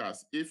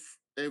discuss. If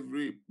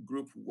every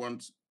group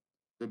wants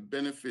the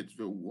benefit,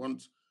 they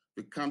want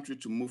the country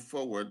to move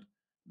forward,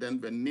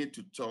 then they need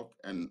to talk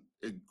and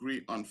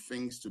agree on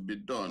things to be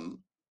done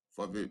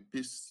for the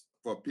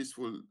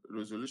peaceful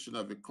resolution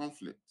of the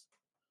conflict.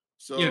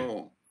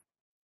 So,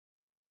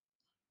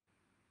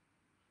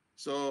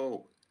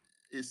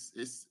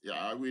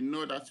 we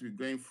know that we're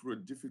going through a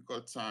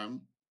difficult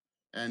time,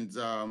 and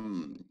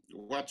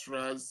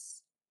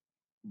Ouattara's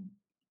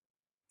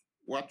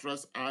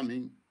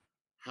army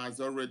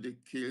has already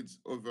killed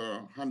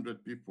over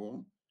 100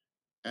 people,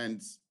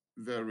 and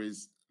there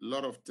is a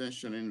lot of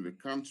tension in the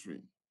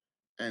country.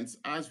 And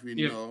as we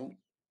know,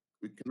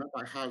 we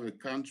cannot have a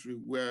country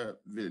where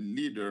the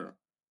leader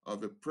or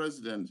the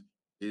president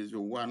is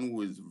the one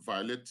who is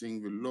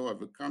violating the law of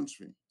the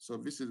country. So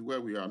this is where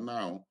we are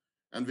now.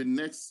 And the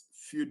next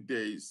few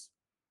days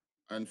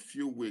and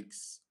few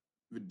weeks,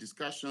 the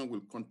discussion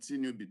will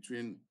continue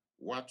between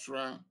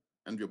Ouattara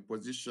and the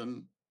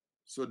opposition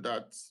so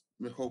that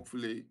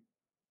hopefully,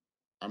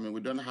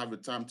 we don't have a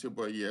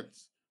timetable yet,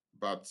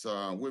 but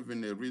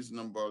within a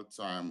reasonable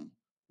time,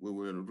 we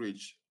will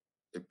reach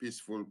a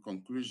peaceful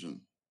conclusion.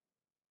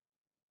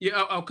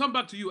 Yeah, I'll come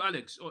back to you,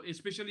 Alex,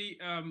 especially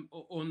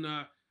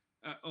on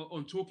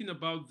talking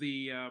about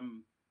the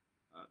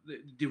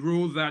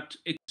role that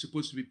it's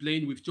supposed to be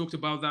playing. We've talked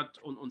about that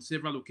on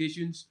several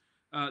occasions.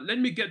 Let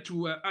me get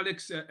to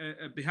Alex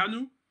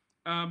Berhanu.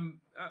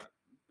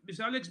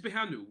 Mr. Alex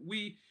Berhanu,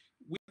 with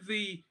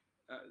the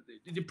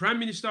Prime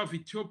Minister of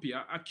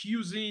Ethiopia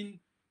accusing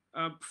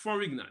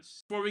foreign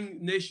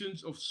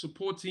nations of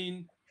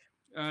supporting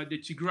the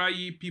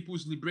Tigray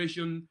People's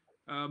Liberation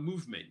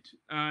Movement,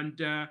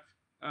 and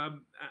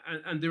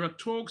and there are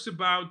talks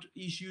about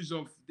issues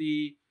of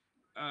the,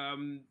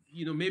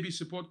 maybe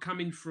support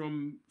coming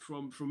from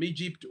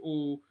Egypt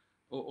or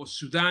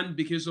Sudan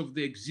because of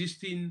the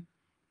existing,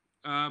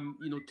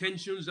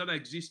 tensions that are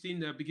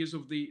existing because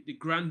of the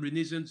Grand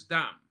Renaissance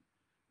Dam.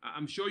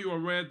 I'm sure you're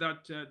aware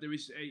that there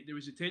is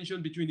a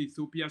tension between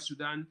Ethiopia,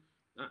 Sudan,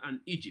 and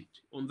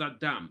Egypt on that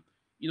dam.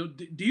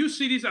 Do you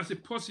see this as a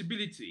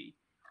possibility,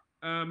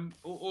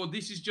 or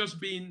this is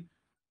just being,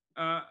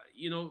 the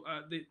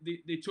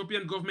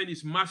Ethiopian government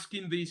is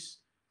masking this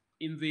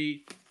in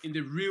the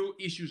real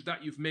issues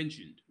that you've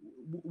mentioned?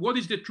 What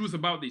is the truth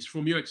about this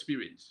from your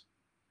experience?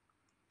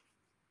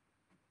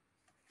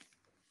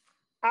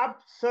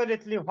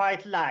 Absolutely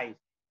white lies.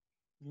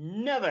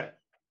 Never.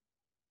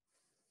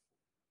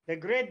 The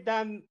Great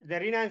Dam,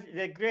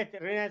 the Great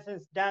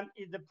Renaissance Dam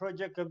is the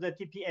project of the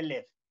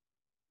TPLF.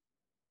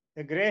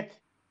 The Great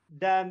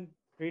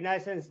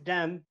Renaissance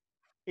Dam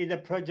is a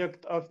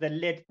project of the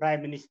late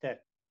Prime Minister.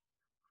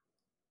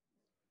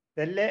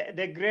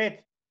 The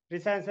Great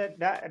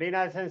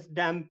Renaissance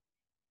Dam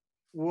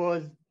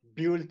was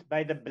built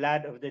by the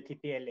blood of the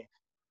TPLF.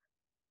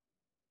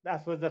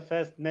 That was the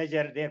first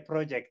measure, their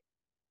project.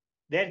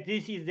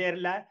 This is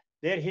their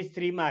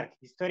history mark,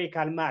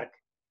 historical mark.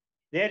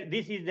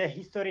 This is the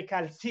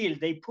historical seal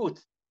they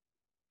put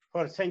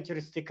for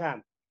centuries to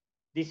come.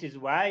 This is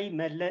why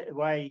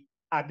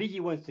Abiy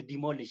wants to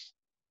demolish.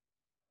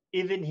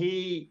 Even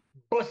he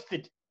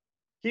boasted.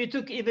 He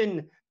took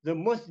even the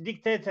most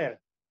dictator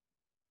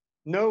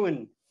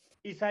known,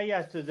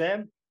 Isaiah, to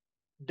them,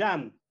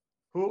 dam,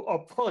 who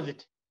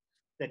opposed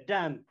the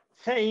dam,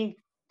 saying,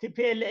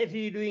 TPLF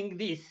is doing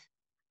this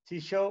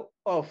to show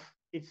off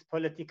its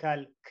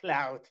political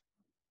clout.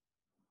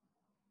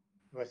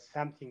 It was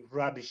something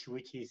rubbish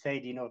which he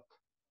said,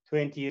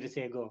 20 years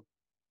ago.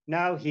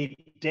 Now he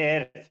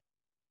dared.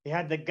 He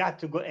had the gut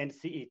to go and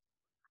see it.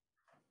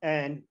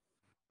 And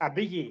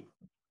Abiy,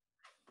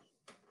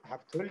 I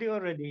have told you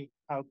already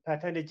how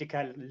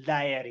pathological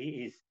liar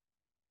he is.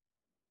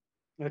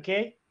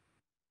 Okay?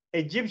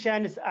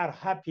 Egyptians are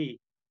happy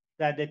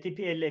that the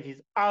TPLF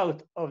is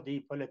out of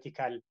the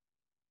political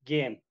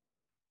game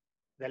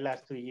the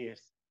last 2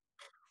 years.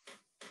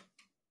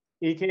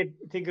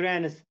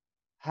 Tigrans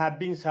have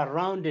been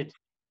surrounded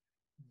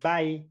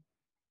by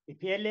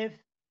TPLF,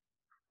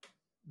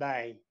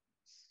 by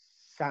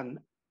some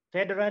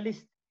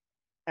federalists,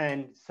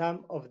 and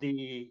some of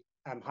the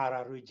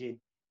Amhara region,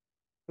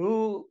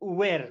 who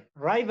were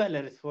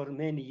rivalries for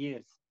many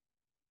years.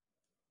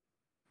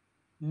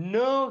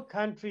 No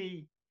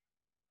country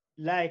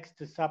likes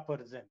to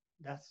support them.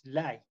 That's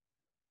lie.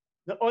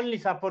 The only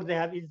support they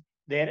have is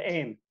their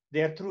aim,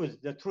 their truth,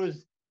 the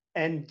truth,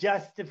 and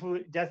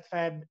justified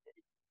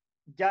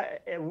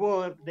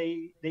war.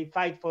 They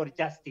fight for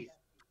justice,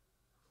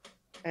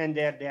 and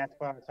their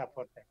diaspora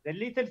support them. The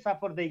little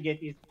support they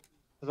get is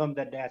from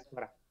the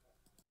diaspora.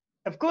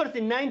 Of course,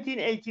 in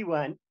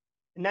 1981,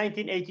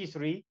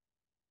 1983,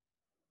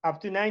 up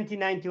to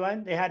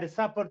 1991, they had a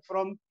support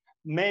from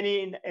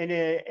many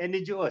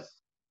NGOs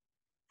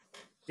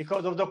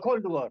because of the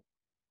Cold War.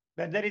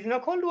 But there is no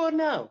Cold War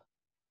now.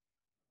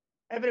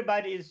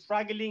 Everybody is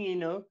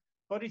struggling,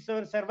 for its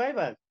own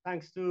survival,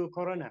 thanks to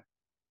Corona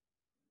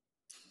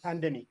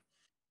pandemic.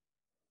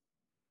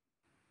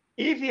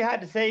 If he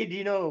had said,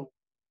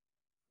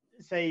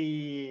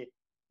 say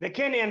the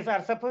Kenyans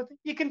are supporting,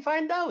 you can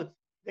find out.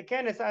 The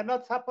Kenyans are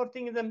not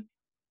supporting them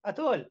at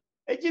all.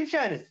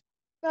 Egyptians,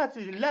 that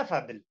is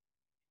laughable.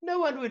 No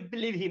one would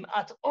believe him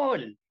at all.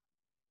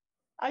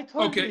 I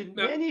told you,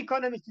 many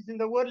economists in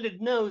the world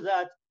know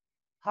that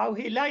how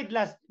he lied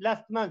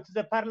last month to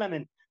the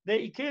parliament. The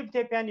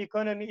Ethiopian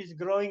economy is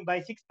growing by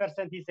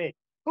 6%, he said.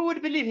 Who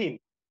would believe him?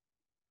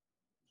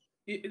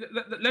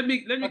 Let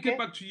me get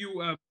back to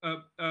you,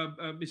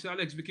 Mr.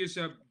 Alex, because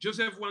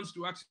Joseph wants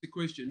to ask the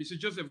question. Mr.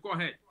 Joseph, go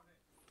ahead.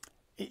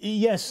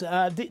 Yes,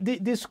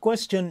 this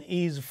question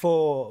is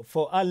for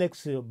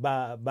Alex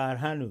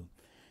Berhanu.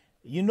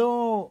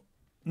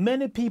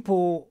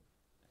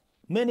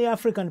 Many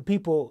African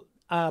people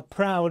are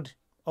proud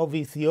of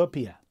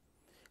Ethiopia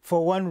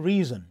for one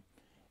reason,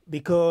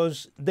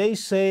 because they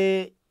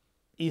say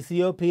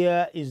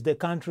Ethiopia is the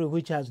country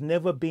which has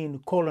never been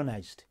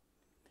colonized.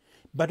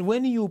 But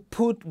when you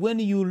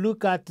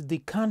look at the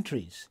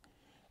countries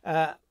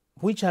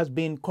which has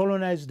been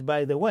colonized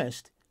by the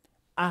West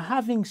are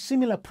having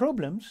similar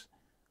problems.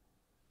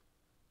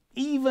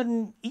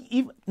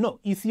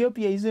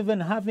 Ethiopia is even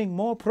having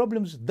more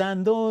problems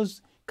than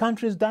those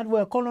countries that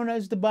were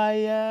colonized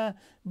by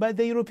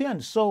the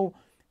Europeans. So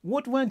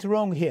what went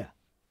wrong here,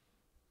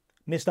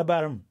 Mr.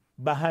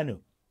 Berhanu?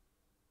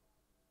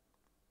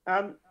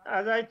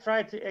 As I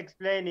tried to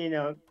explain,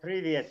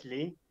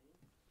 previously,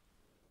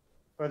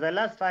 for the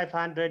last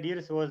 500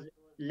 years was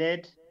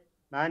led,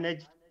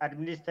 managed,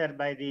 administered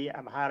by the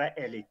Amhara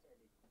elite.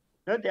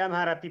 Not the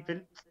Amhara people,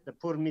 the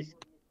poor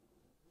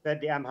but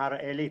the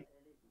Amhara elite,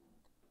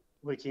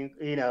 which,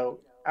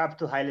 up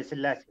to Haile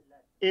Selassie,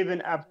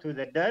 even up to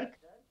the Derg,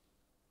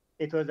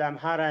 it was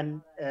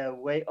Amharan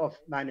way of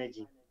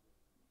managing.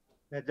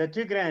 But the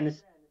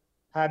Tigrans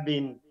have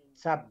been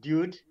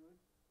subdued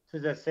to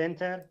the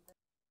center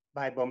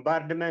by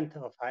bombardment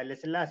of Haile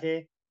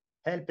Selassie,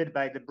 helped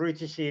by the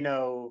British,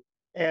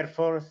 Air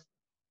Force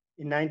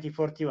in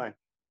 1941.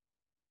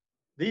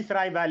 This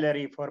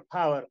rivalry for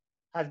power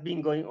has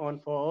been going on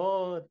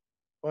for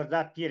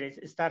that period,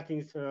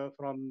 starting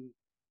from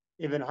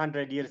even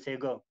 100 years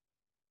ago.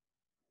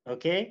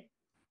 Okay?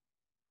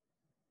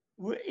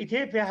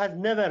 Ethiopia has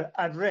never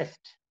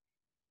addressed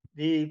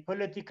the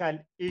political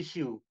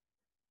issues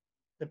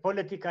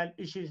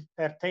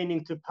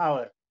pertaining to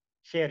power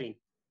sharing.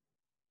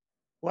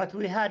 What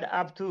we had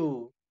up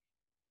to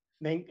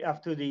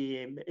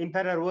the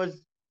emperor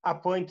was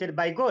appointed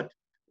by God,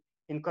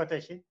 in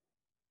quotation,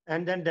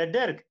 and then the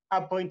Derg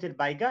appointed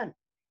by God.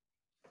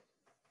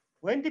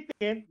 When they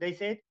came, they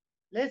said,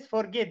 let's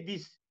forget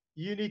this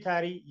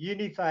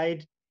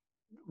unified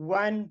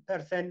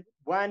 1%,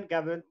 one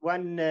government,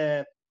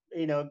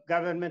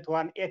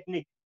 one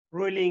ethnic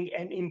ruling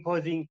and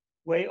imposing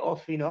way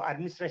of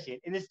administration.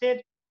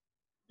 Instead,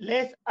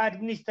 let's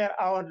administer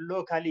our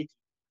locality.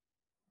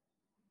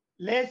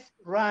 Let's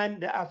run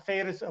the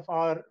affairs of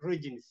our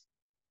regions.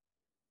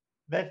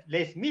 But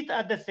let's meet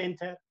at the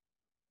center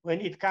when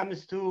it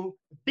comes to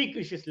big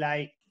issues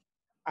like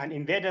an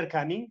invader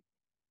coming,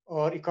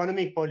 or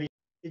economic policy,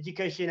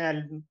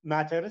 educational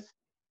matters,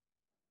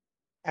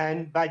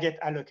 and budget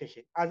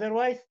allocation.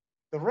 Otherwise,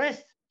 the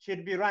rest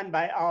should be run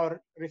by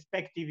our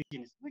respective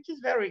regions, which is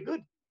very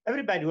good.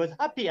 Everybody was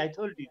happy, I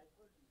told you,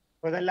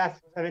 for the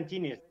last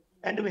 17 years.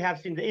 And we have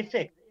seen the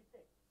effect.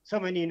 So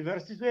many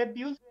universities were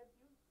built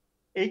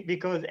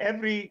because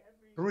every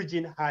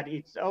region had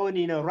its own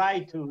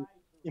right to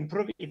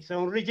improve its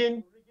own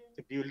region,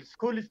 to build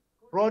schools,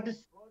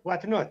 roads,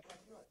 whatnot.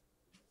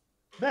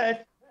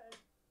 But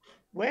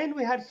when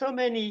we had so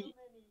many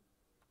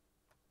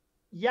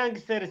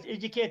youngsters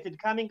educated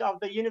coming out of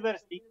the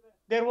university,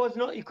 there was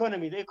no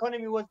economy. The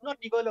economy was not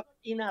developed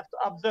enough to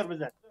absorb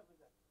that.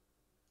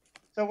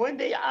 So when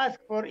they ask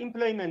for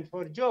employment,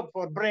 for job,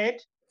 for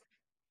bread,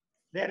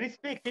 their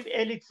respective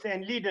elites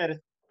and leaders,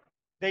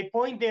 they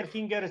point their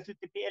fingers to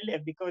the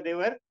PLF because they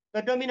were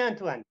the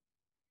dominant one.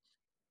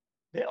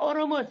 The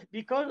Oromos,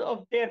 because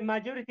of their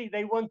majority,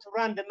 they want to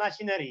run the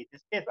machinery, the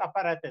state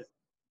apparatus.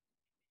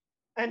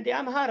 And the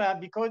Amhara,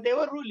 because they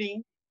were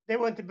ruling, they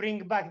want to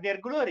bring back their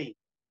glory.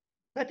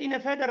 But in a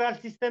federal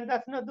system,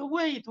 that's not the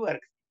way it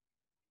works.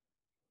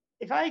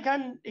 If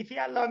you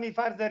allow me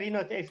further,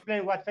 to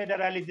explain what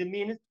federalism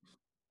means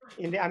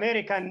in the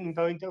American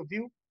point of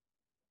view,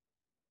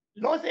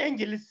 Los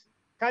Angeles,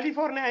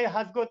 California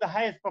has got the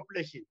highest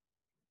population.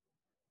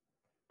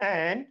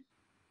 And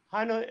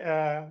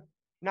Hawaii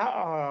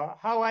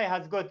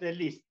has got the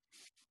least.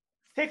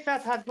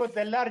 Texas has got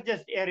the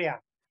largest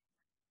area.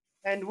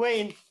 And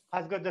Wayne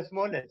has got the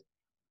smallest.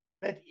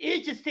 But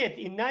each state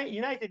in the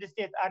United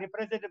States are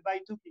represented by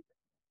 2 people.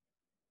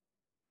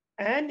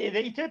 And in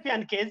the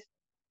Ethiopian case,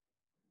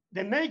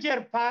 the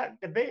major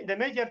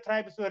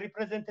tribes were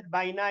represented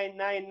by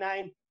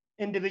 999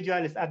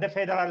 individuals at the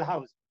federal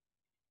house,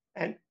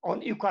 and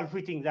on equal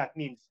footing, that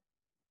means.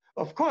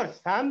 Of course,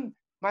 some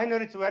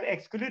minorities were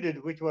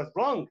excluded, which was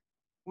wrong,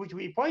 which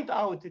we point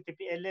out to the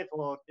PLF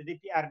or to the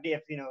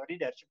PRDF,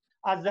 leadership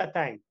at that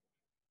time.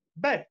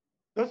 But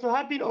those who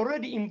have been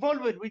already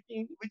involved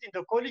within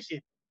the coalition,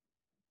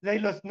 they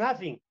lost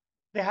nothing.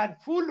 They had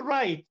full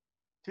right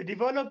to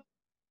develop,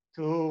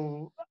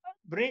 to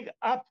bring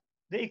up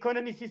the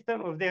economic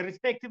system of their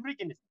respective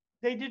regions.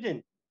 They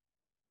didn't.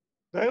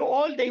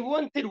 All they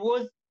wanted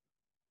was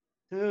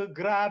to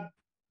grab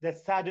the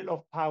saddle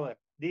of power.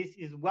 This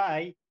is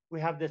why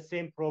we have the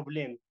same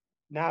problem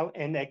now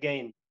and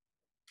again.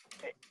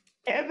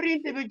 Every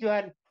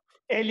individual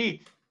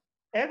elite,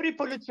 every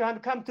politician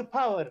come to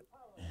power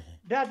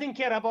doesn't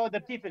care about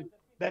the people,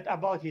 but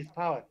about his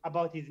power,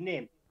 about his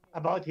name,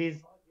 about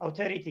his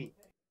authority,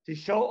 to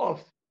show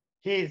off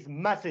his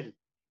muscle,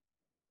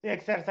 to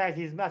exercise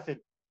his muscle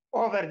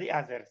over the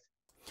others.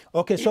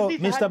 Okay, so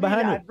Mr.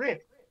 Berhanu,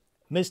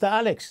 Mr.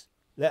 Alex,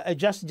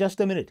 just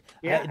a minute.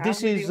 Yeah,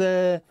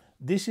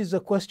 this is a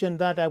question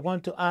that I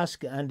want to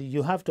ask, and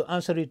you have to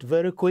answer it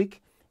very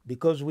quick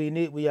because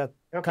we are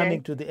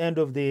coming to the end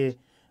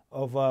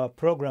of our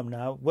program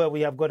now, where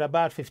we have got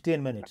about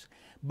 15 minutes.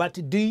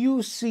 But do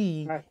you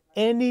see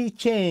any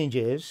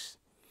changes?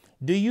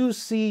 Do you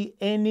see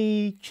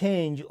any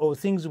change, or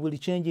things will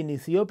change in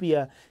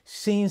Ethiopia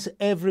since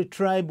every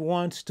tribe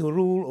wants to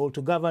rule or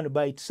to govern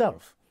by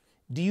itself?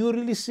 Do you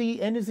really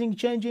see anything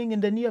changing in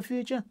the near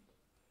future?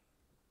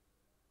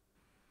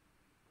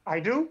 I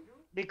do,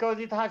 because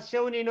it has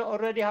shown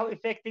already how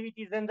effective it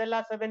is in the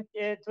last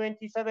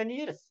 27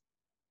 years.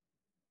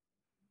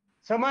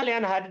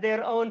 Somalians had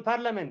their own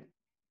parliament.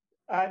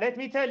 Let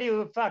me tell you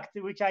a fact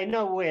which I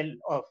know well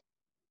of.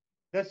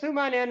 The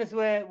Somalians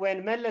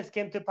when Meles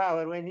came to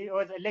power, when he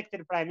was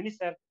elected prime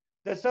minister,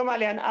 the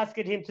Somalians asked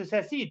him to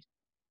secede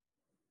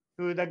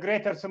to the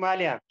greater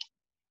Somalia.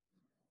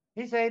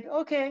 He said,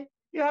 okay,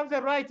 you have the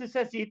right to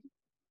secede.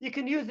 You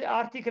can use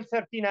Article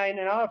 39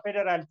 in our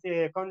federal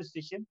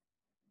constitution,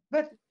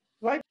 but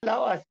why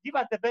allow us, give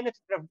us the benefit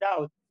of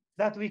doubt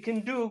that we can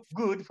do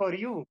good for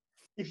you.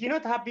 If you're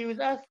not happy with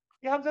us,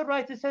 you have the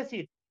right to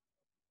secede.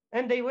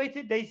 And they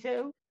waited, they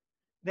said,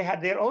 they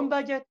had their own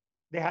budget,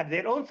 they had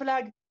their own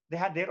flag, they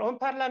had their own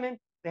parliament,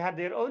 they had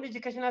their own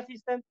educational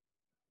system.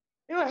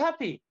 They were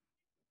happy.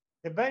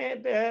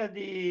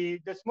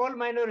 The small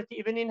minority,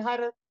 even in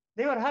Harad,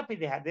 they were happy.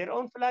 They had their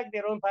own flag,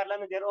 their own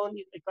parliament, their own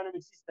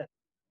economic system.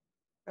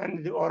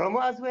 And the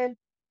Oromo as well.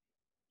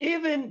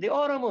 Even the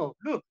Oromo,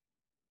 look,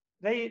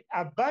 they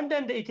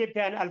abandoned the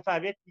Ethiopian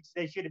alphabet, which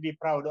they should be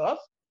proud of,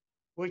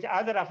 which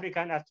other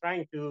Africans are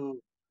trying to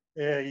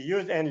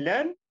use and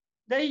learn.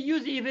 They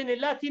use even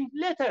Latin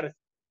letters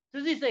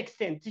to this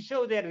extent to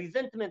show their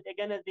resentment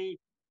against the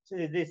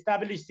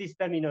established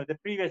system, the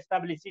previous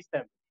established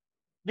system.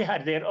 They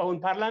had their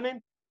own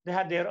parliament, they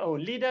had their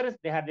own leaders,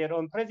 they had their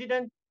own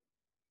president,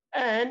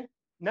 and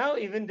now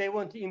even they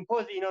want to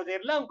impose, their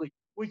language,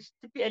 which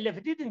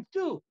TPLF didn't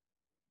do.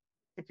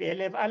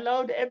 TPLF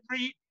allowed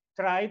every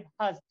tribe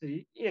has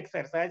to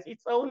exercise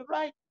its own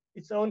right,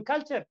 its own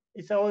culture,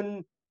 its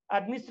own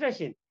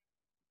administration.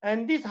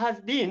 And this has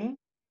been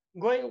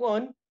going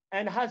on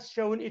and has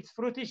shown its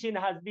fruition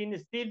has been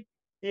still,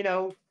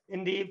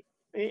 in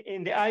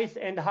the eyes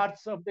and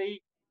hearts of the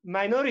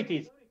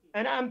minorities.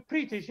 And I'm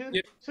pretty sure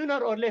sooner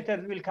or later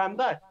it will come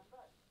back.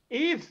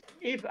 If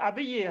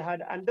Abiy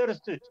had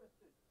understood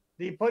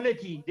the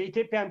polity, the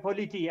Ethiopian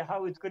polity,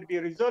 how it could be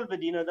resolved,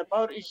 the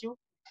power issue,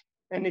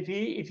 and if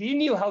he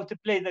knew how to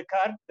play the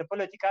card, the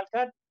political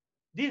card,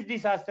 this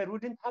disaster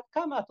wouldn't have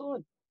come at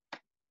all.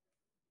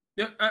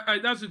 Yeah,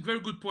 that's a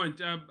very good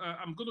point.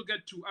 I'm going to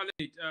get to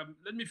Alex.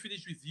 Let me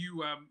finish with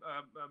you,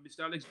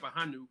 Mr. Alex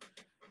Berhanu.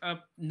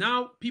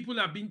 Now people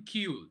are being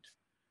killed,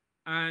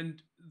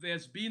 and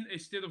there's been a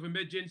state of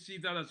emergency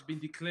that has been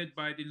declared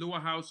by the lower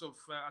house of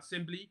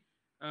assembly,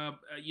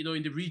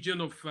 in the region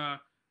of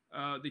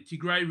the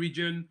Tigray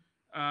region.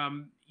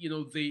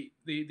 The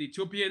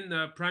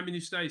Ethiopian prime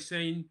minister is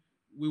saying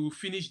we will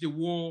finish the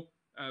war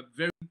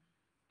very.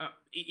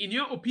 In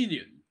your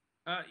opinion,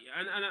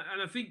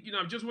 and I think,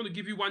 I just want to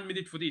give you 1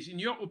 minute for this. In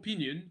your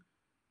opinion,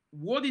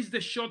 what is the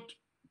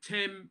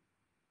short-term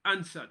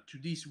answer to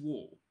this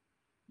war?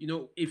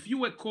 If you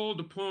were called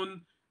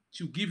upon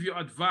to give your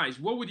advice,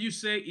 what would you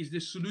say is the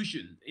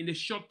solution in the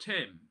short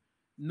term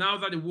now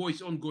that the war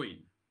is ongoing?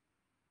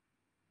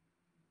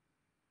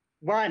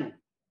 1,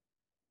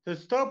 to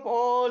stop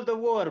all the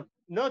war,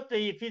 not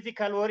the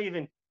physical war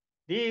even,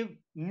 the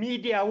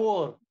media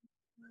war,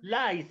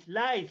 lies.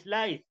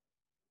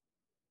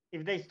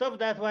 If they stop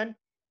that one,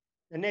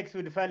 the next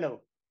would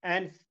follow.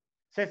 And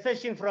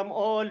cessation from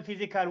all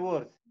physical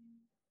wars.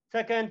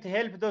 2nd, to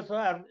help those who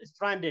are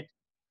stranded.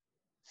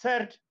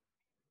 3rd,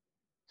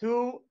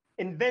 to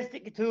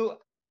investigate, to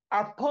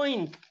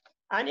appoint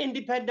an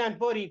independent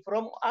body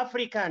from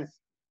Africans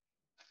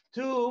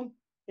to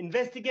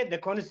investigate the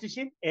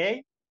constitution,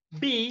 A.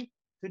 B,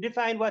 to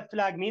define what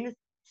flag means.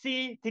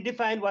 C, to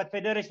define what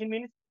federation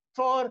means.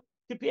 4,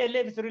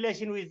 TPLF's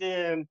relation with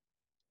the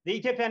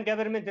Ethiopian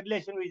government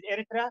relation with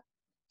Eritrea.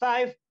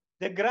 5,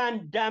 the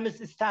grand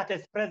dame's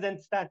status,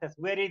 present status.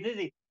 Where is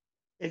it?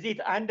 Is it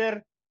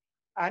under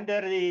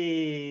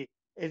the,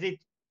 is it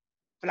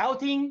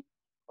flouting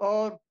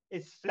or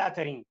is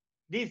flattering?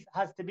 This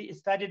has to be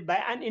studied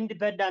by an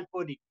independent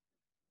body.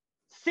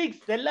 6,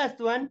 the last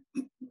one,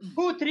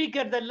 who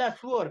triggered the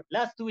last war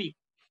last week?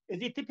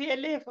 Is it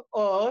TPLF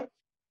or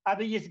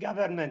Abiy's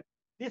government?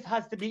 This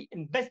has to be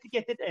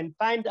investigated and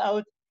found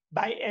out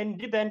by an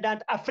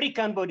independent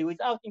African body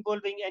without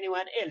involving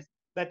anyone else,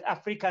 but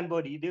African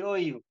body, the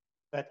OU.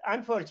 But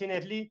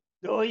unfortunately,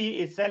 the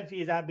OU itself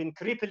has been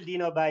crippled,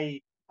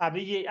 by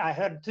Abiy. I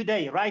heard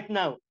today, right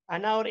now,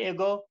 an hour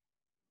ago,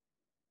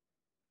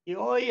 the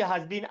OU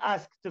has been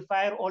asked to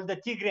fire all the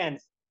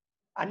Tigrayans.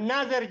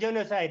 Another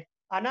genocide,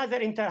 another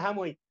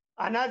Interhamwe,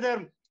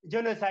 another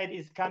genocide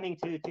is coming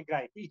to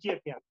Tigray, to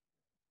Ethiopia.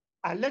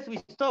 Unless we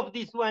stop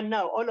this one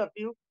now, all of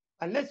you,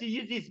 unless you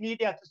use this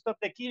media to stop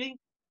the killing,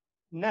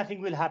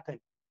 nothing will happen.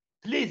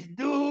 Please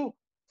do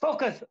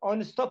focus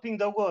on stopping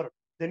the war,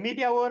 the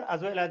media war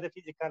as well as the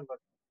physical war.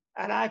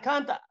 And I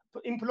can't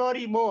implore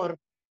you more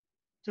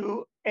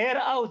to air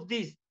out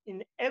this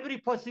in every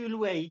possible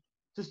way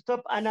to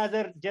stop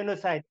another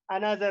genocide,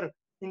 another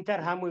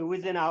Interhamwe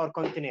within our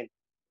continent.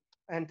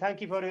 And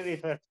thank you for your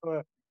efforts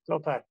so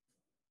far.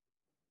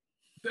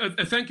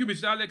 Thank you,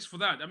 Mr. Alex, for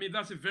that. I mean,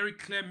 that's a very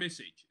clear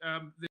message.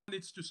 This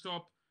needs to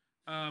stop.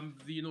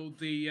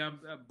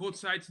 Both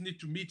sides need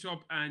to meet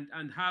up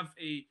and have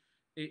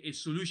a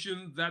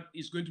solution that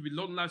is going to be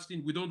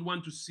long-lasting. We don't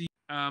want to see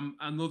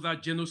another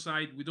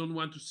genocide. We don't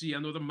want to see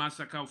another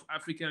massacre of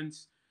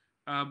Africans.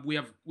 We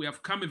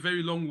have come a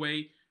very long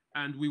way,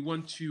 and we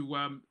want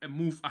to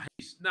move ahead.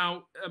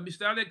 Now,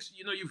 Mr. Alex,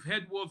 you've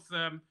heard what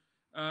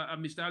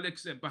Mr.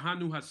 Alex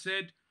Berhanu has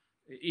said.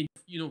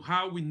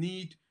 How we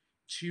need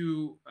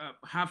to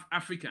have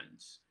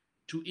Africans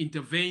to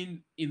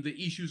intervene in the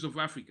issues of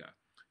Africa.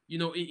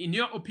 In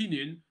your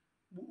opinion,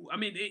 I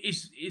mean,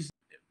 is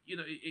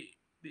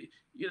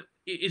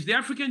the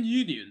African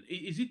Union,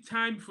 is it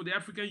time for the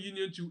African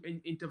Union to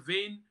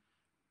intervene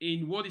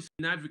in what is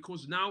in Ivory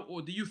Coast now,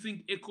 or do you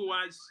think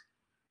ECOWAS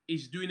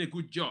is doing a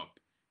good job?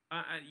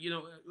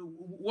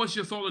 What's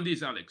your thought on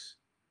this, Alex?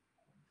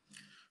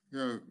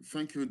 Yeah,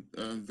 thank you.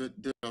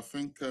 I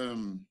think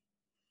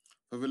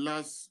for the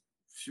last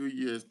few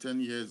years,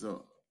 10 years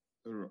or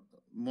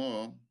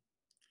more,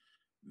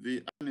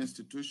 the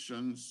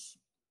institutions,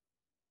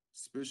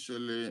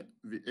 especially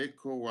the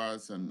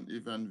ECOWAS and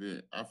even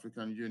the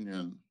African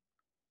Union,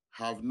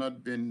 have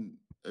not been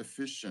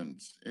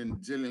efficient in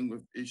dealing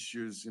with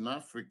issues in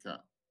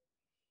Africa.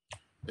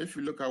 If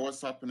you look at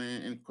what's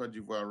happening in Cote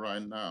d'Ivoire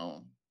right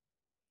now,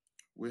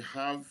 we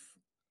have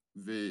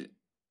the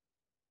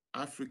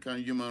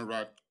African Human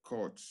Rights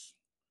Courts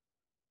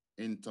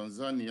in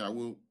Tanzania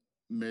who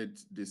made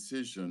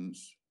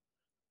decisions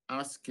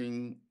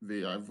asking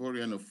the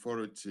Ivorian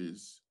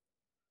authorities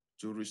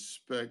to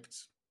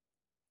respect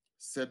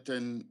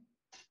certain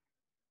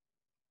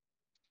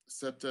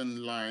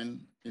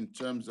line in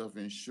terms of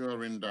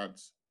ensuring that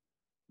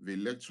the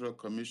electoral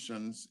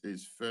commissions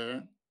is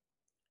fair,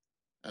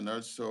 and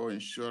also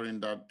ensuring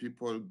that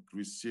people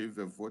receive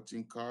a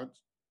voting card.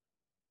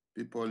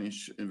 People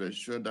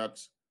ensure that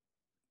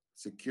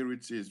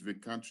security is the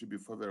country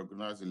before they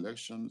organize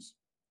elections.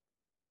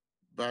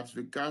 But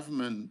the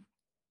government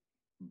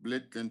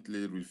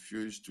blatantly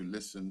refused to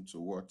listen to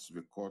what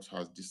the court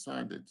has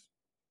decided.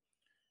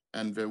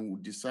 And they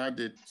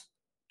decided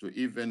to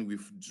even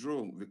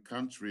withdraw the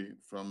country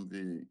from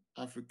the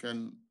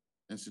African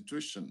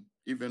institution,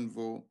 even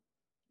though,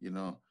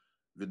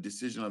 the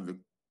decision of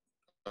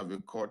the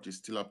court is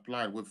still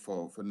applied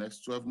for the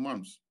next 12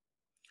 months.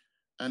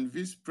 And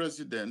this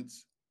president,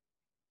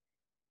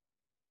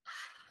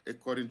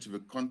 according to the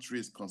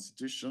country's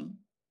constitution,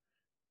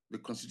 the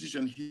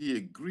constitution he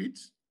agreed,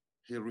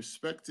 he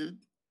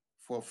respected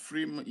for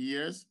 3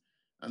 years,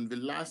 and the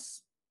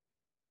last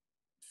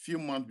few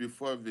months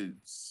before the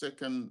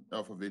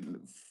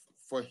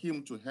for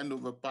him to hand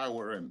over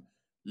power and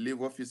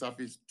leave office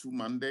after his 2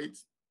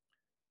 mandates,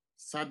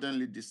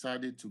 suddenly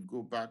decided to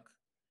go back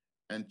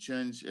and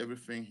change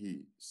everything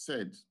he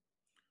said.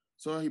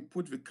 So he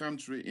put the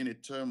country in a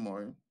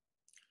turmoil,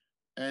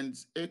 and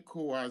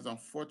ECOWAS,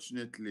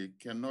 unfortunately,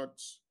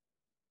 cannot,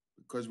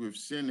 because we've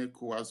seen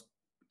ECOWAS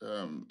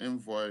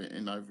envoy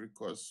in Ivory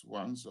Coast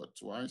once or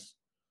twice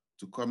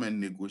to come and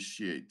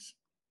negotiate.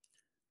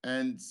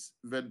 And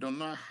they do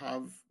not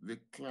have the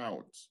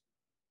clout,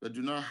 they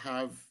do not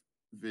have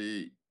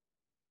the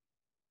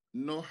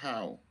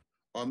know-how,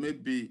 or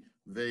maybe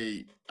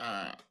they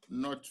are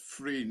not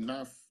free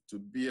enough to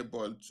be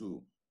able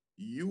to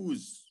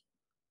use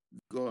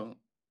the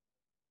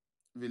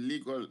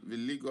legal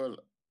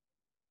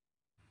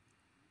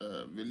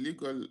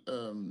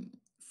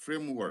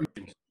framework,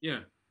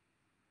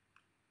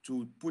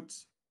 to put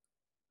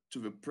to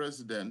the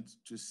president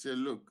to say,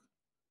 look,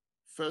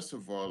 first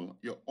of all,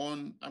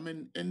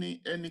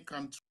 any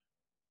country,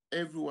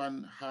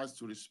 everyone has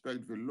to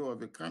respect the law of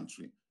the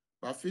country.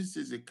 But this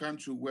is a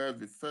country where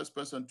the first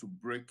person to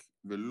break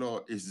the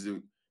law is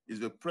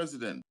the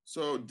president.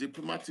 So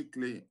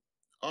diplomatically,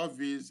 all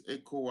these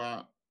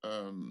ECOWAS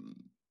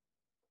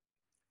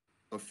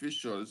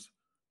officials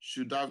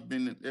should have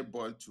been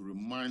able to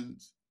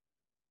remind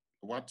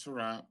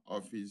Ouattara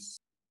of his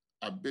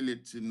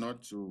ability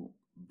not to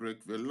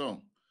break the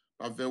law.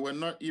 But they were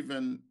not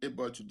even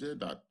able to do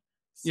that.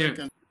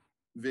 Second,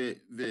 the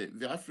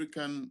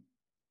African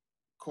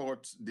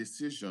court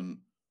decision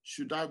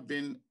should have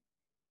been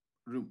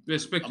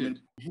respected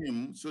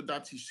him so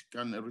that he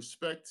can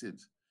respect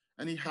it.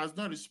 And he has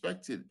not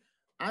respected.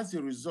 As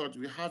a result,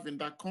 we have in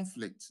that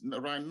conflict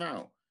right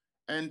now.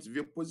 And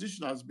the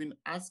opposition has been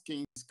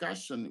asking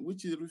discussion,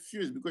 which he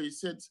refused, because he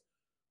said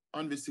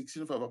on the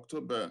 16th of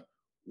October,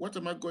 what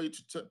am I going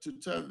to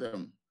tell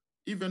them?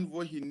 Even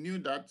though he knew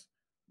that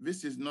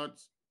this is not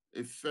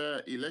a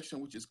fair election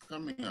which is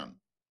coming on.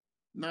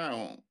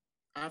 Now,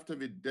 after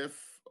the death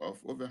of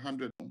over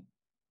 100,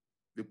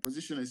 the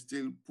opposition is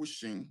still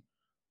pushing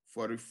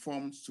for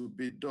reforms to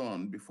be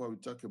done before we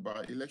talk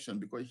about election,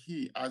 because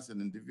he, as an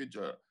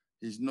individual,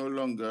 is no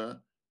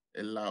longer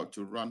allowed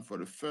to run for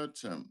the third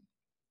term.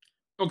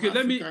 Okay,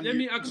 let me come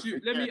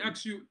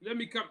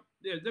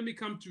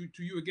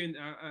to you again,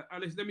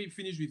 Alex. Let me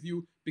finish with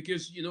you,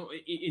 because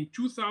in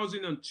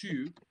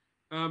 2002,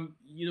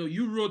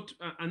 you wrote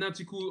an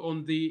article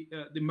on the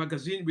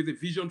magazine With a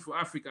Vision for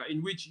Africa,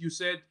 in which you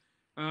said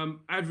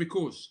Ivory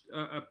Coast,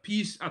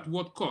 peace at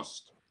what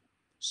cost?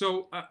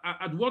 So,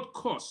 at what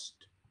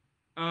cost,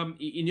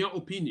 in your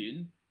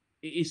opinion,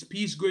 is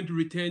peace going to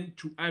return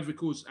to Ivory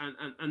Coast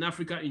and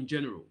Africa in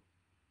general?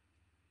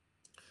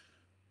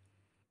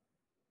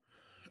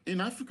 In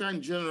Africa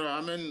in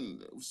general,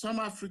 some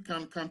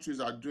African countries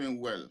are doing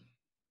well.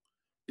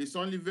 It's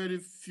only very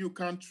few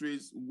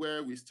countries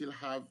where we still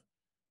have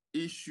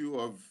issue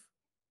of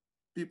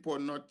people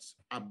not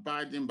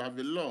abiding by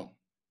the law.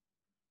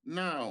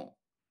 Now,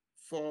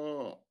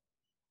 for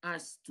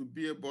us to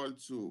be able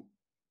to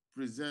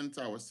present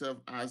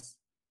ourselves as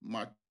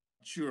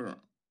mature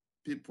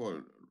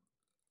people,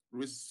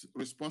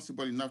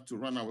 responsible enough to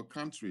run our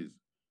countries,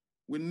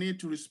 we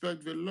need to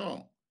respect the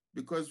law.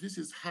 because this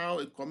is how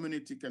a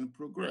community can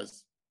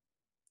progress.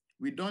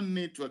 We don't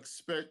need to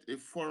expect a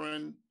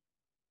foreign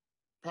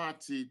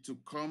party to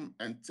come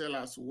and tell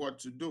us what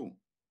to do.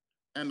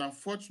 And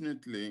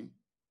unfortunately,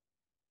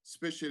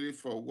 especially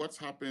for what's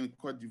happening in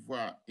Cote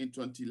d'Ivoire in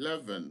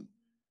 2011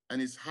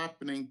 and is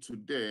happening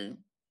today,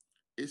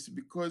 it's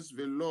because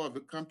the law of the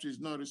country is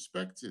not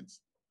respected.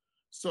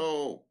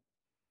 So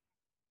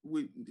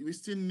we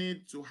still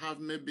need to have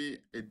maybe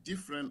a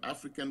different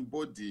African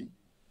body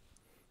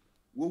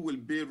who will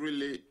be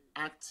really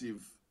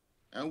active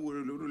and will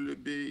really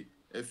be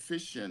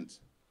efficient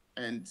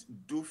and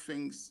do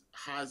things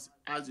as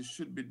it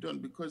should be done,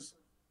 because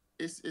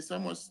it's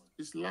almost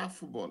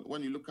laughable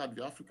when you look at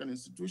the African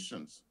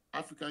institutions,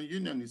 African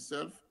Union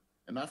itself,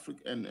 and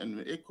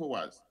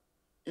ECOWAS.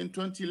 In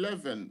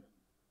 2011,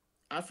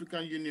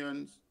 African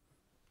unions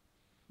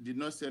did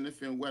not say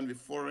anything when the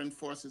foreign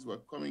forces were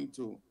coming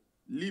to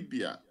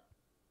Libya,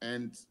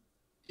 and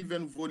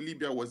even though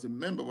Libya was a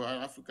member of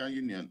our African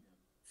Union,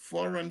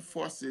 foreign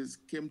forces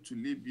came to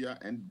Libya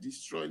and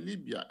destroyed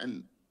Libya.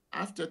 And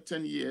after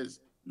 10 years,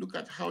 look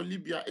at how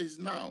Libya is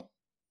now.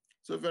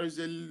 So there's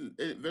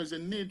a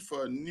need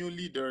for new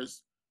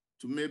leaders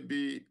to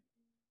maybe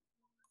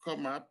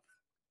come up,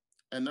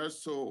 and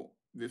also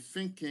the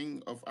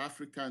thinking of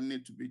Africa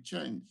need to be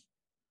changed.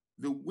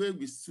 The way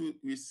we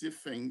see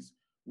things,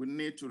 we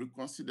need to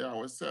reconsider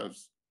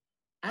ourselves.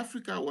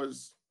 Africa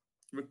was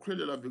the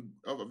cradle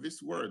of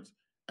this world,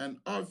 and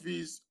all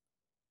these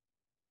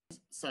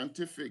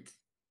scientific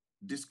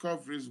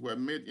discoveries were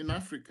made in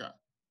Africa.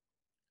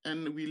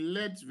 And we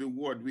led the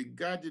world, we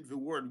guided the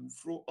world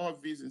through all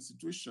these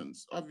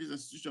institutions. All these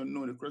institutions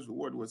known across the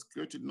world was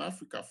created in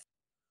Africa.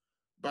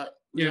 But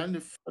we are in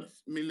the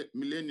first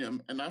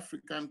millennium, and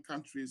African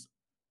countries,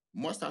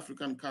 most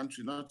African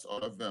countries, not all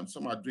of them,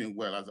 some are doing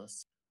well, as I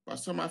said, but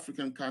some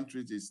African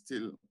countries is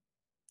still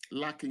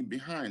lacking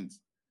behind.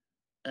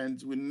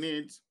 And we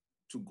need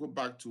to go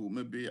back to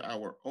maybe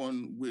our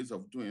own ways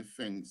of doing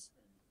things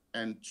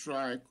and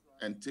try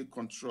and take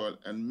control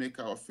and make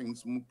our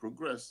things move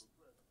progress.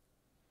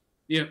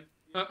 Yeah,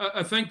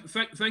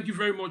 thank you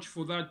very much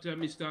for that,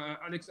 Mr.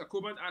 Alex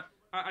Akoman.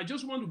 I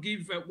just want to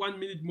give 1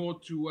 minute more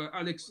to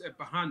Alex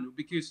Berhanu,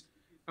 because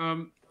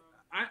I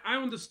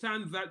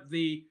understand that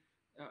the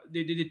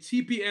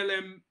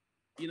TPLM,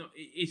 you know,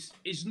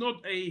 is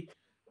not a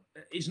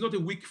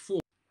weak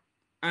force,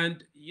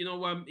 and you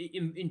know,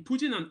 in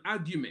putting an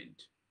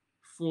argument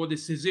for the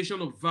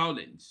cessation of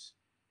violence,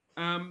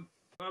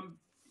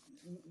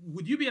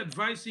 would you be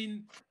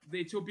advising the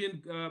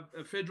Ethiopian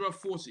federal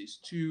forces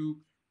to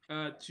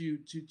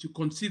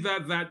consider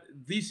that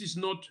this is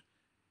not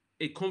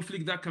a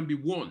conflict that can be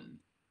won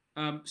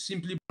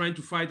simply trying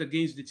to fight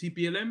against the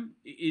TPLM?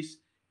 Is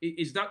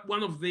that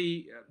one of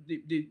the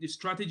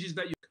strategies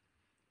that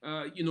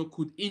you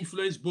could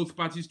influence both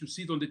parties to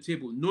sit on the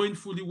table, knowing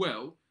fully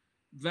well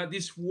that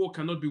this war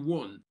cannot be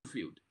won on the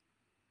field?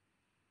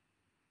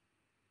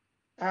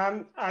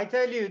 I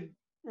tell you,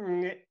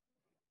 the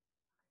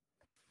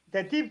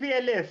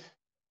TPLF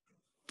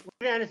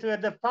were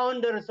the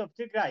founders of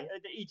Tigray,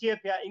 the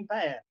Ethiopia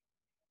Empire.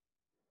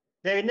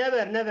 They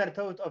never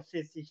thought of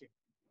secession.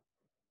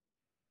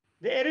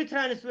 The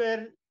Eritreans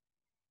were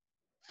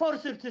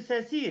forced to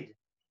secede.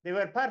 They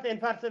were part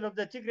and parcel of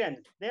the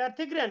Tigrayans. They are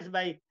Tigrayans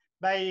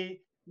by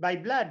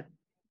blood,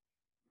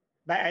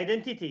 by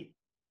identity.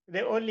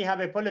 They only have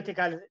a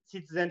political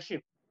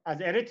citizenship as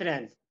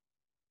Eritreans.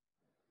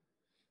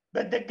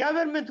 But the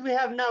government we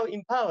have now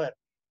in power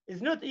is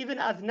not even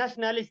as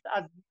nationalist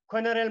as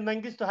Colonel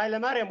Mengistu Haile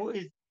Mariam, who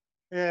is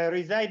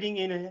residing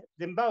in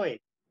Zimbabwe.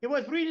 He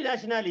was really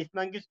nationalist,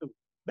 Mengistu.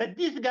 But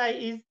this guy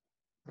is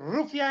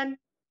ruffian,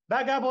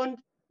 vagabond,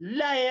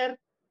 liar,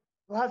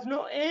 who has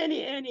no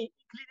any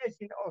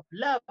inclination of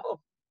love of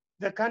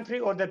the country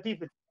or the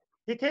people.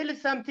 He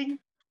tells something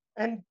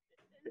and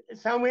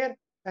somewhere,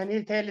 and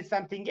he tells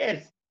something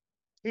else.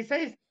 He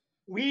says,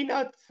 we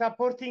not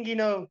supporting,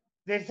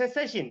 their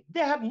secession.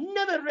 They have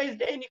never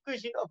raised any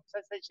question of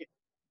secession.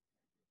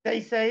 They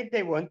say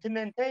they want to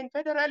maintain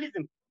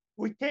federalism,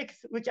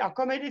 which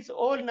accommodates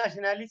all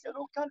nationalities and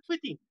all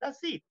countries. That's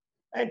it.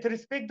 And to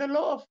respect the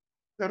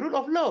rule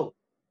of law,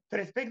 to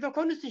respect the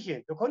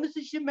constitution. The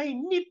constitution may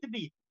need to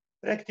be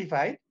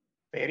rectified,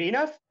 fair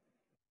enough,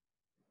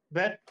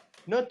 but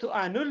not to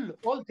annul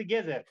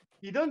altogether.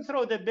 You don't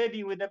throw the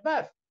baby with the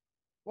bath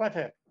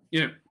water.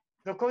 Yeah.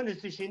 The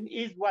constitution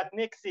is what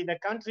makes the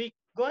country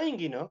going,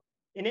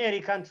 in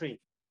every country.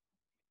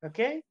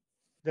 Okay?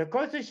 The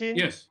constitution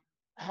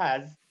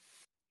has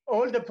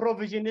all the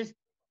provisions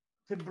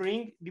to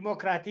bring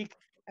democratic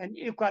and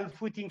equal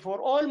footing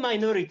for all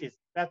minorities.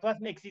 That's what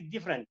makes it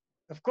different.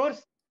 Of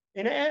course,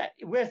 in a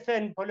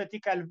Western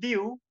political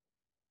view,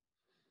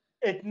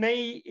 it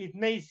may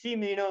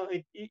seem,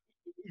 it's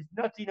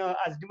not,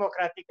 as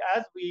democratic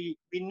as we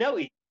know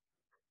it.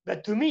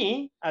 But to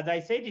me, as I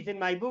said it in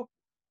my book,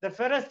 the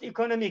first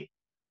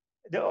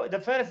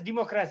the first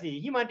democracy,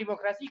 human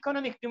democracy,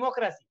 economic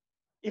democracy.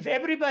 If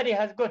everybody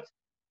has got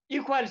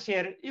equal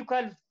share,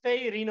 equal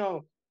fair,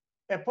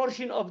 a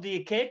portion of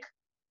the cake,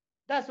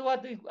 That's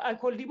what I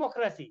call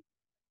democracy.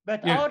 But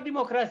Yeah. our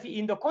democracy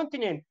in the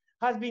continent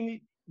has been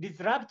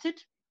disrupted,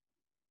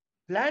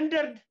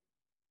 plundered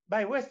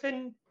by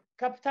Western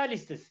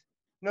capitalists.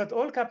 Not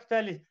all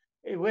capitalists,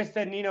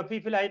 Western,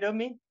 people, I don't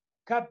mean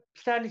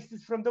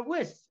capitalists from the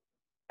West.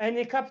 And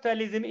the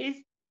capitalism is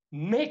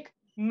make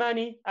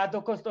money at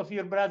the cost of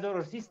your brother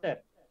or sister.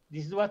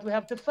 This is what we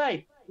have to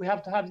fight. We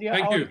have to have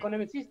our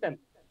economic system.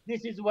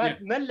 This is what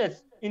Mellis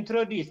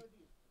introduced.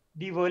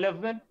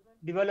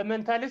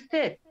 Developmental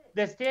state.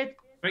 The state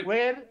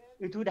where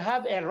it would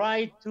have a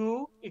right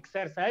to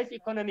exercise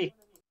economic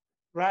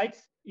rights,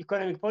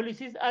 economic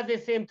policies, at the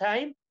same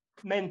time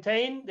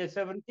maintain the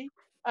sovereignty,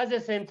 at the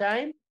same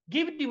time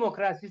give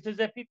democracy to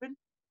the people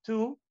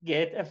to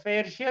get a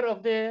fair share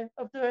of the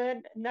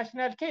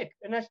national cake,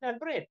 the national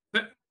bread.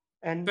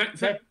 And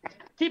that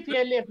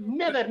TPLF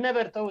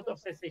never thought of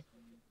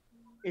secession.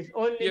 It's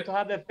only to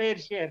have a fair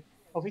share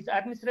of its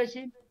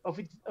administration, of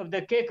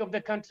the cake of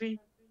the country,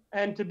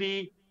 and to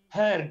be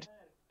heard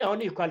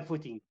on equal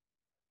footing.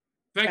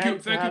 Thank you,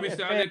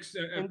 Mr. Alex.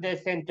 In the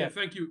center.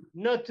 Thank you.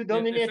 Not to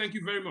dominate. Thank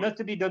you very much. Not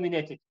to be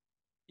dominated.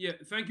 Yeah,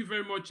 thank you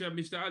very much,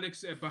 Mr.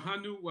 Alex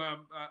Berhanu,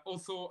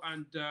 author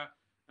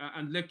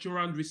and lecturer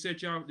and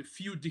researcher, The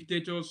Few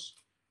Dictators,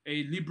 a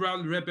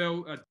liberal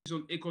rebel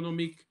on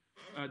economic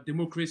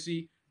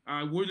democracy.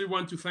 I really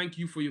want to thank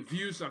you for your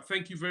views.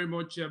 Thank you very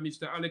much,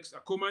 Mr. Alex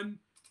Akoman,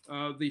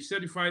 the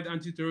certified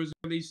anti-terrorism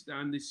analyst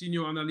and the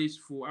senior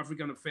analyst for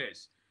African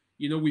affairs.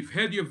 We've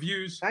heard your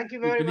views. Thank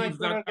you very much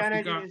for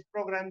organizing this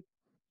program.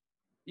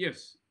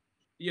 Yes,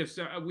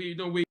 we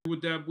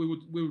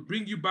would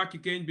bring you back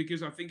again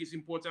because I think it's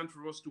important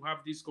for us to have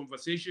this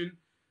conversation.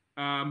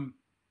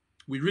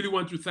 We really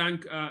want to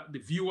thank the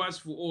viewers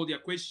for all their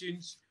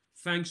questions.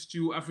 Thanks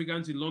to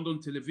Africans in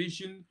London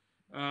Television.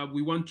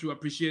 We want to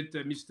appreciate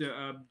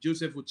Mr.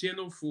 Joseph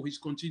Otieno for his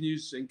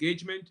continuous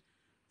engagement.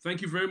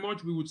 Thank you very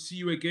much. We would see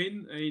you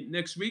again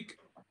next week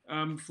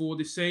for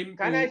the same.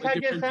 Can I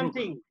suggest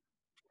something? Program.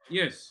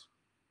 Yes.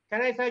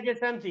 Can I suggest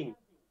something?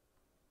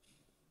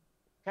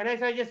 Can I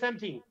suggest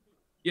something?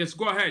 Yes,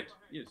 go ahead.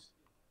 Yes.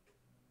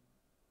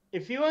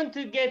 If you want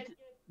to get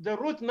the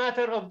root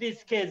matter of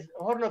this case,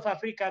 Horn of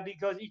Africa,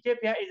 because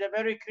Ethiopia is a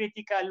very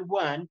critical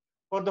one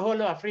for the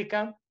whole of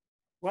Africa,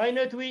 why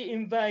not we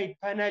invite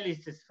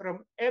panelists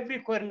from every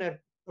corner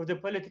of the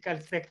political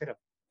spectrum?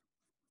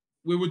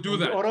 We would do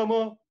that. From the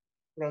Oromo,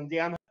 from the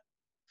Amhara,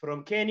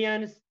 from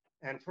Kenyans,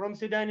 and from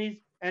Sudanese,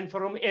 and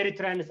from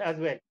Eritreans as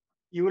well.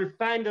 You will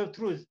find the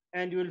truth,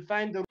 and you will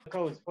find the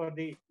cause for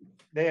the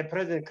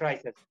present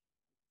crisis.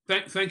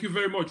 Thank you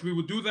very much. We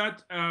will do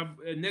that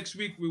next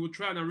week. We will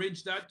try and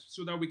arrange that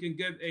so that we can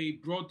get a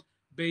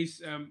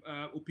broad-based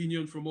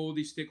opinion from all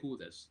these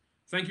stakeholders.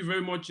 Thank you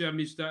very much,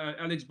 Mr.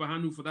 Alex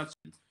Berhanu, for that.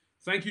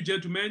 Thank you,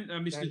 gentlemen.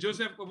 Mr.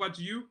 Joseph, over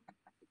to you.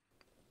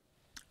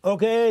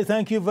 Okay,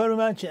 thank you very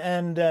much.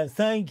 And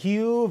thank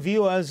you,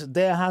 viewers.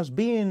 There has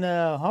been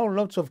whole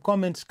lots of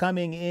comments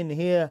coming in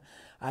here.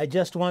 I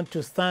just want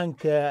to thank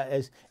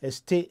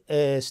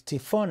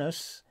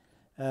Stephanus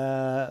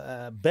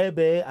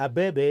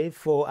Abebe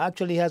for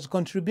actually has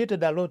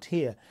contributed a lot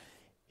here.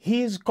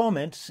 His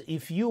comments,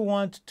 if you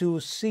want to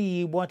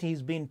see what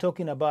he's been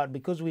talking about,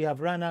 because we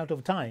have run out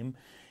of time,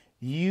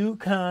 you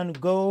can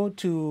go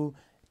to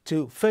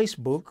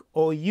Facebook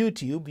or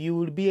YouTube. You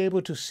will be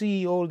able to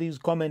see all these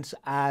comments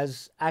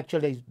as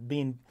actually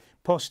being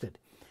posted.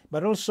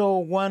 But also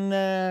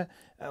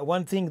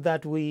one thing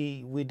that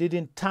we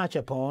didn't touch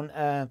upon,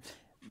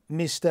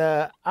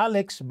 Mr.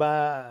 Alex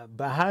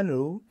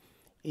Berhanu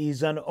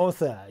is an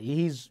author.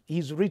 He's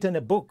written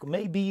a book.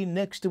 Maybe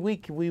next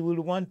week we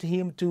will want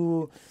him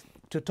to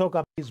talk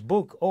about his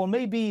book. Or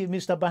maybe,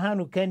 Mr.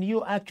 Berhanu, can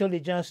you actually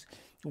just,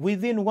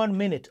 within 1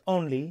 minute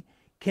only,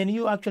 can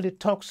you actually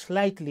talk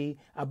slightly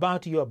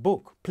about your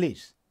book,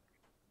 please?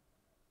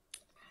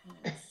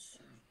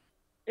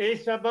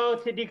 It's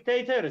about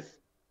dictators.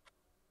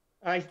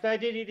 I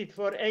studied it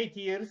for 8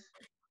 years.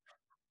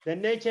 The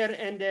nature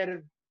and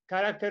their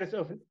characters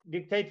of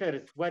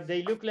dictators, what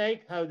they look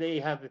like, how they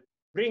have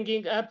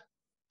bringing up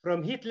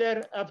from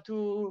Hitler up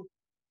to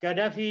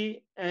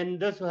Gaddafi and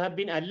those who have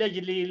been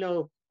allegedly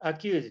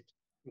accused,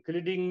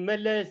 including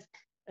Mellis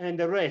and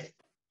the rest.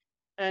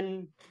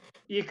 And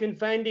you can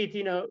find it,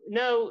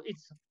 now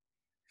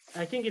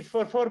I think it's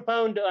for £4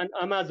 on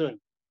Amazon,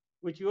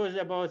 which was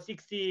about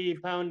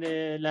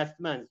 £60 last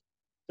month.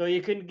 So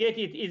you can get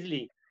it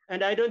easily.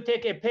 And I don't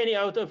take a penny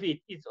out of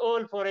it. It's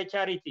all for a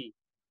charity,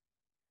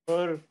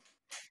 for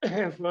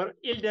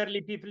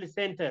elderly people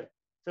center.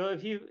 So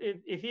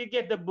if you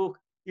get the book,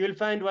 you'll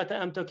find what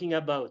I'm talking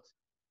about.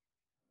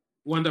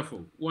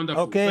 Wonderful,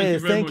 wonderful. Okay,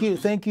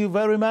 thank you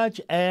very much.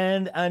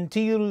 And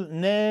until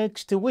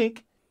next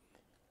week,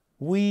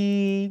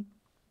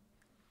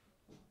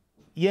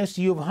 yes,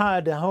 you've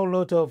heard a whole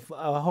lot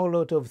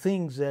of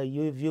things.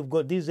 You've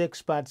got these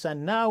experts,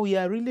 and now we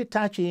are really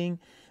touching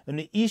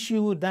an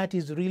issue that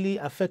is really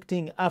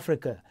affecting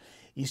Africa.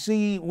 You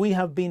see, we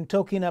have been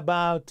talking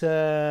about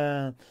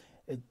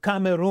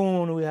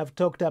Cameroon, we have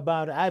talked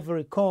about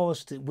Ivory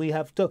Coast,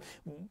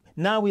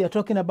 now we are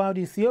talking about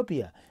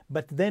Ethiopia.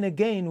 But then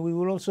again, we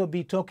will also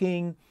be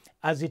talking,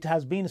 as it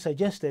has been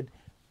suggested,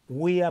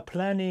 we are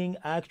planning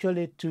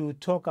actually to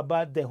talk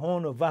about the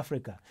Horn of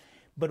Africa.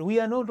 But we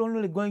are not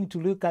only going to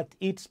look at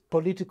its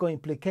political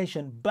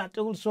implication, but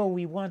also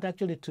we want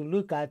actually to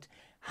look at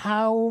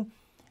how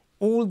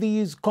all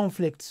these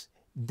conflicts,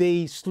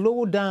 they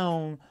slow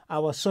down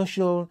our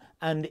social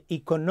and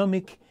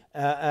economic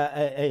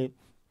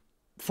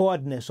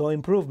forwardness or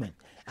improvement.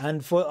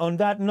 And on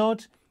that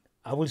note,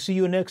 I will see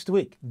you next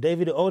week.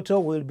 David Otto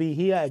will be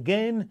here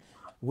again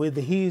with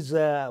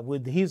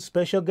his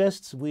special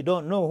guests. We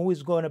don't know who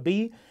is going to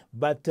be,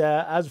 but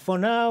as for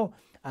now,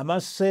 I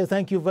must say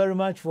thank you very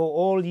much for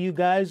all you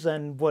guys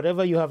and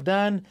whatever you have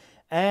done.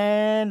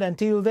 And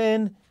until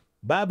then,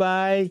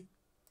 bye-bye.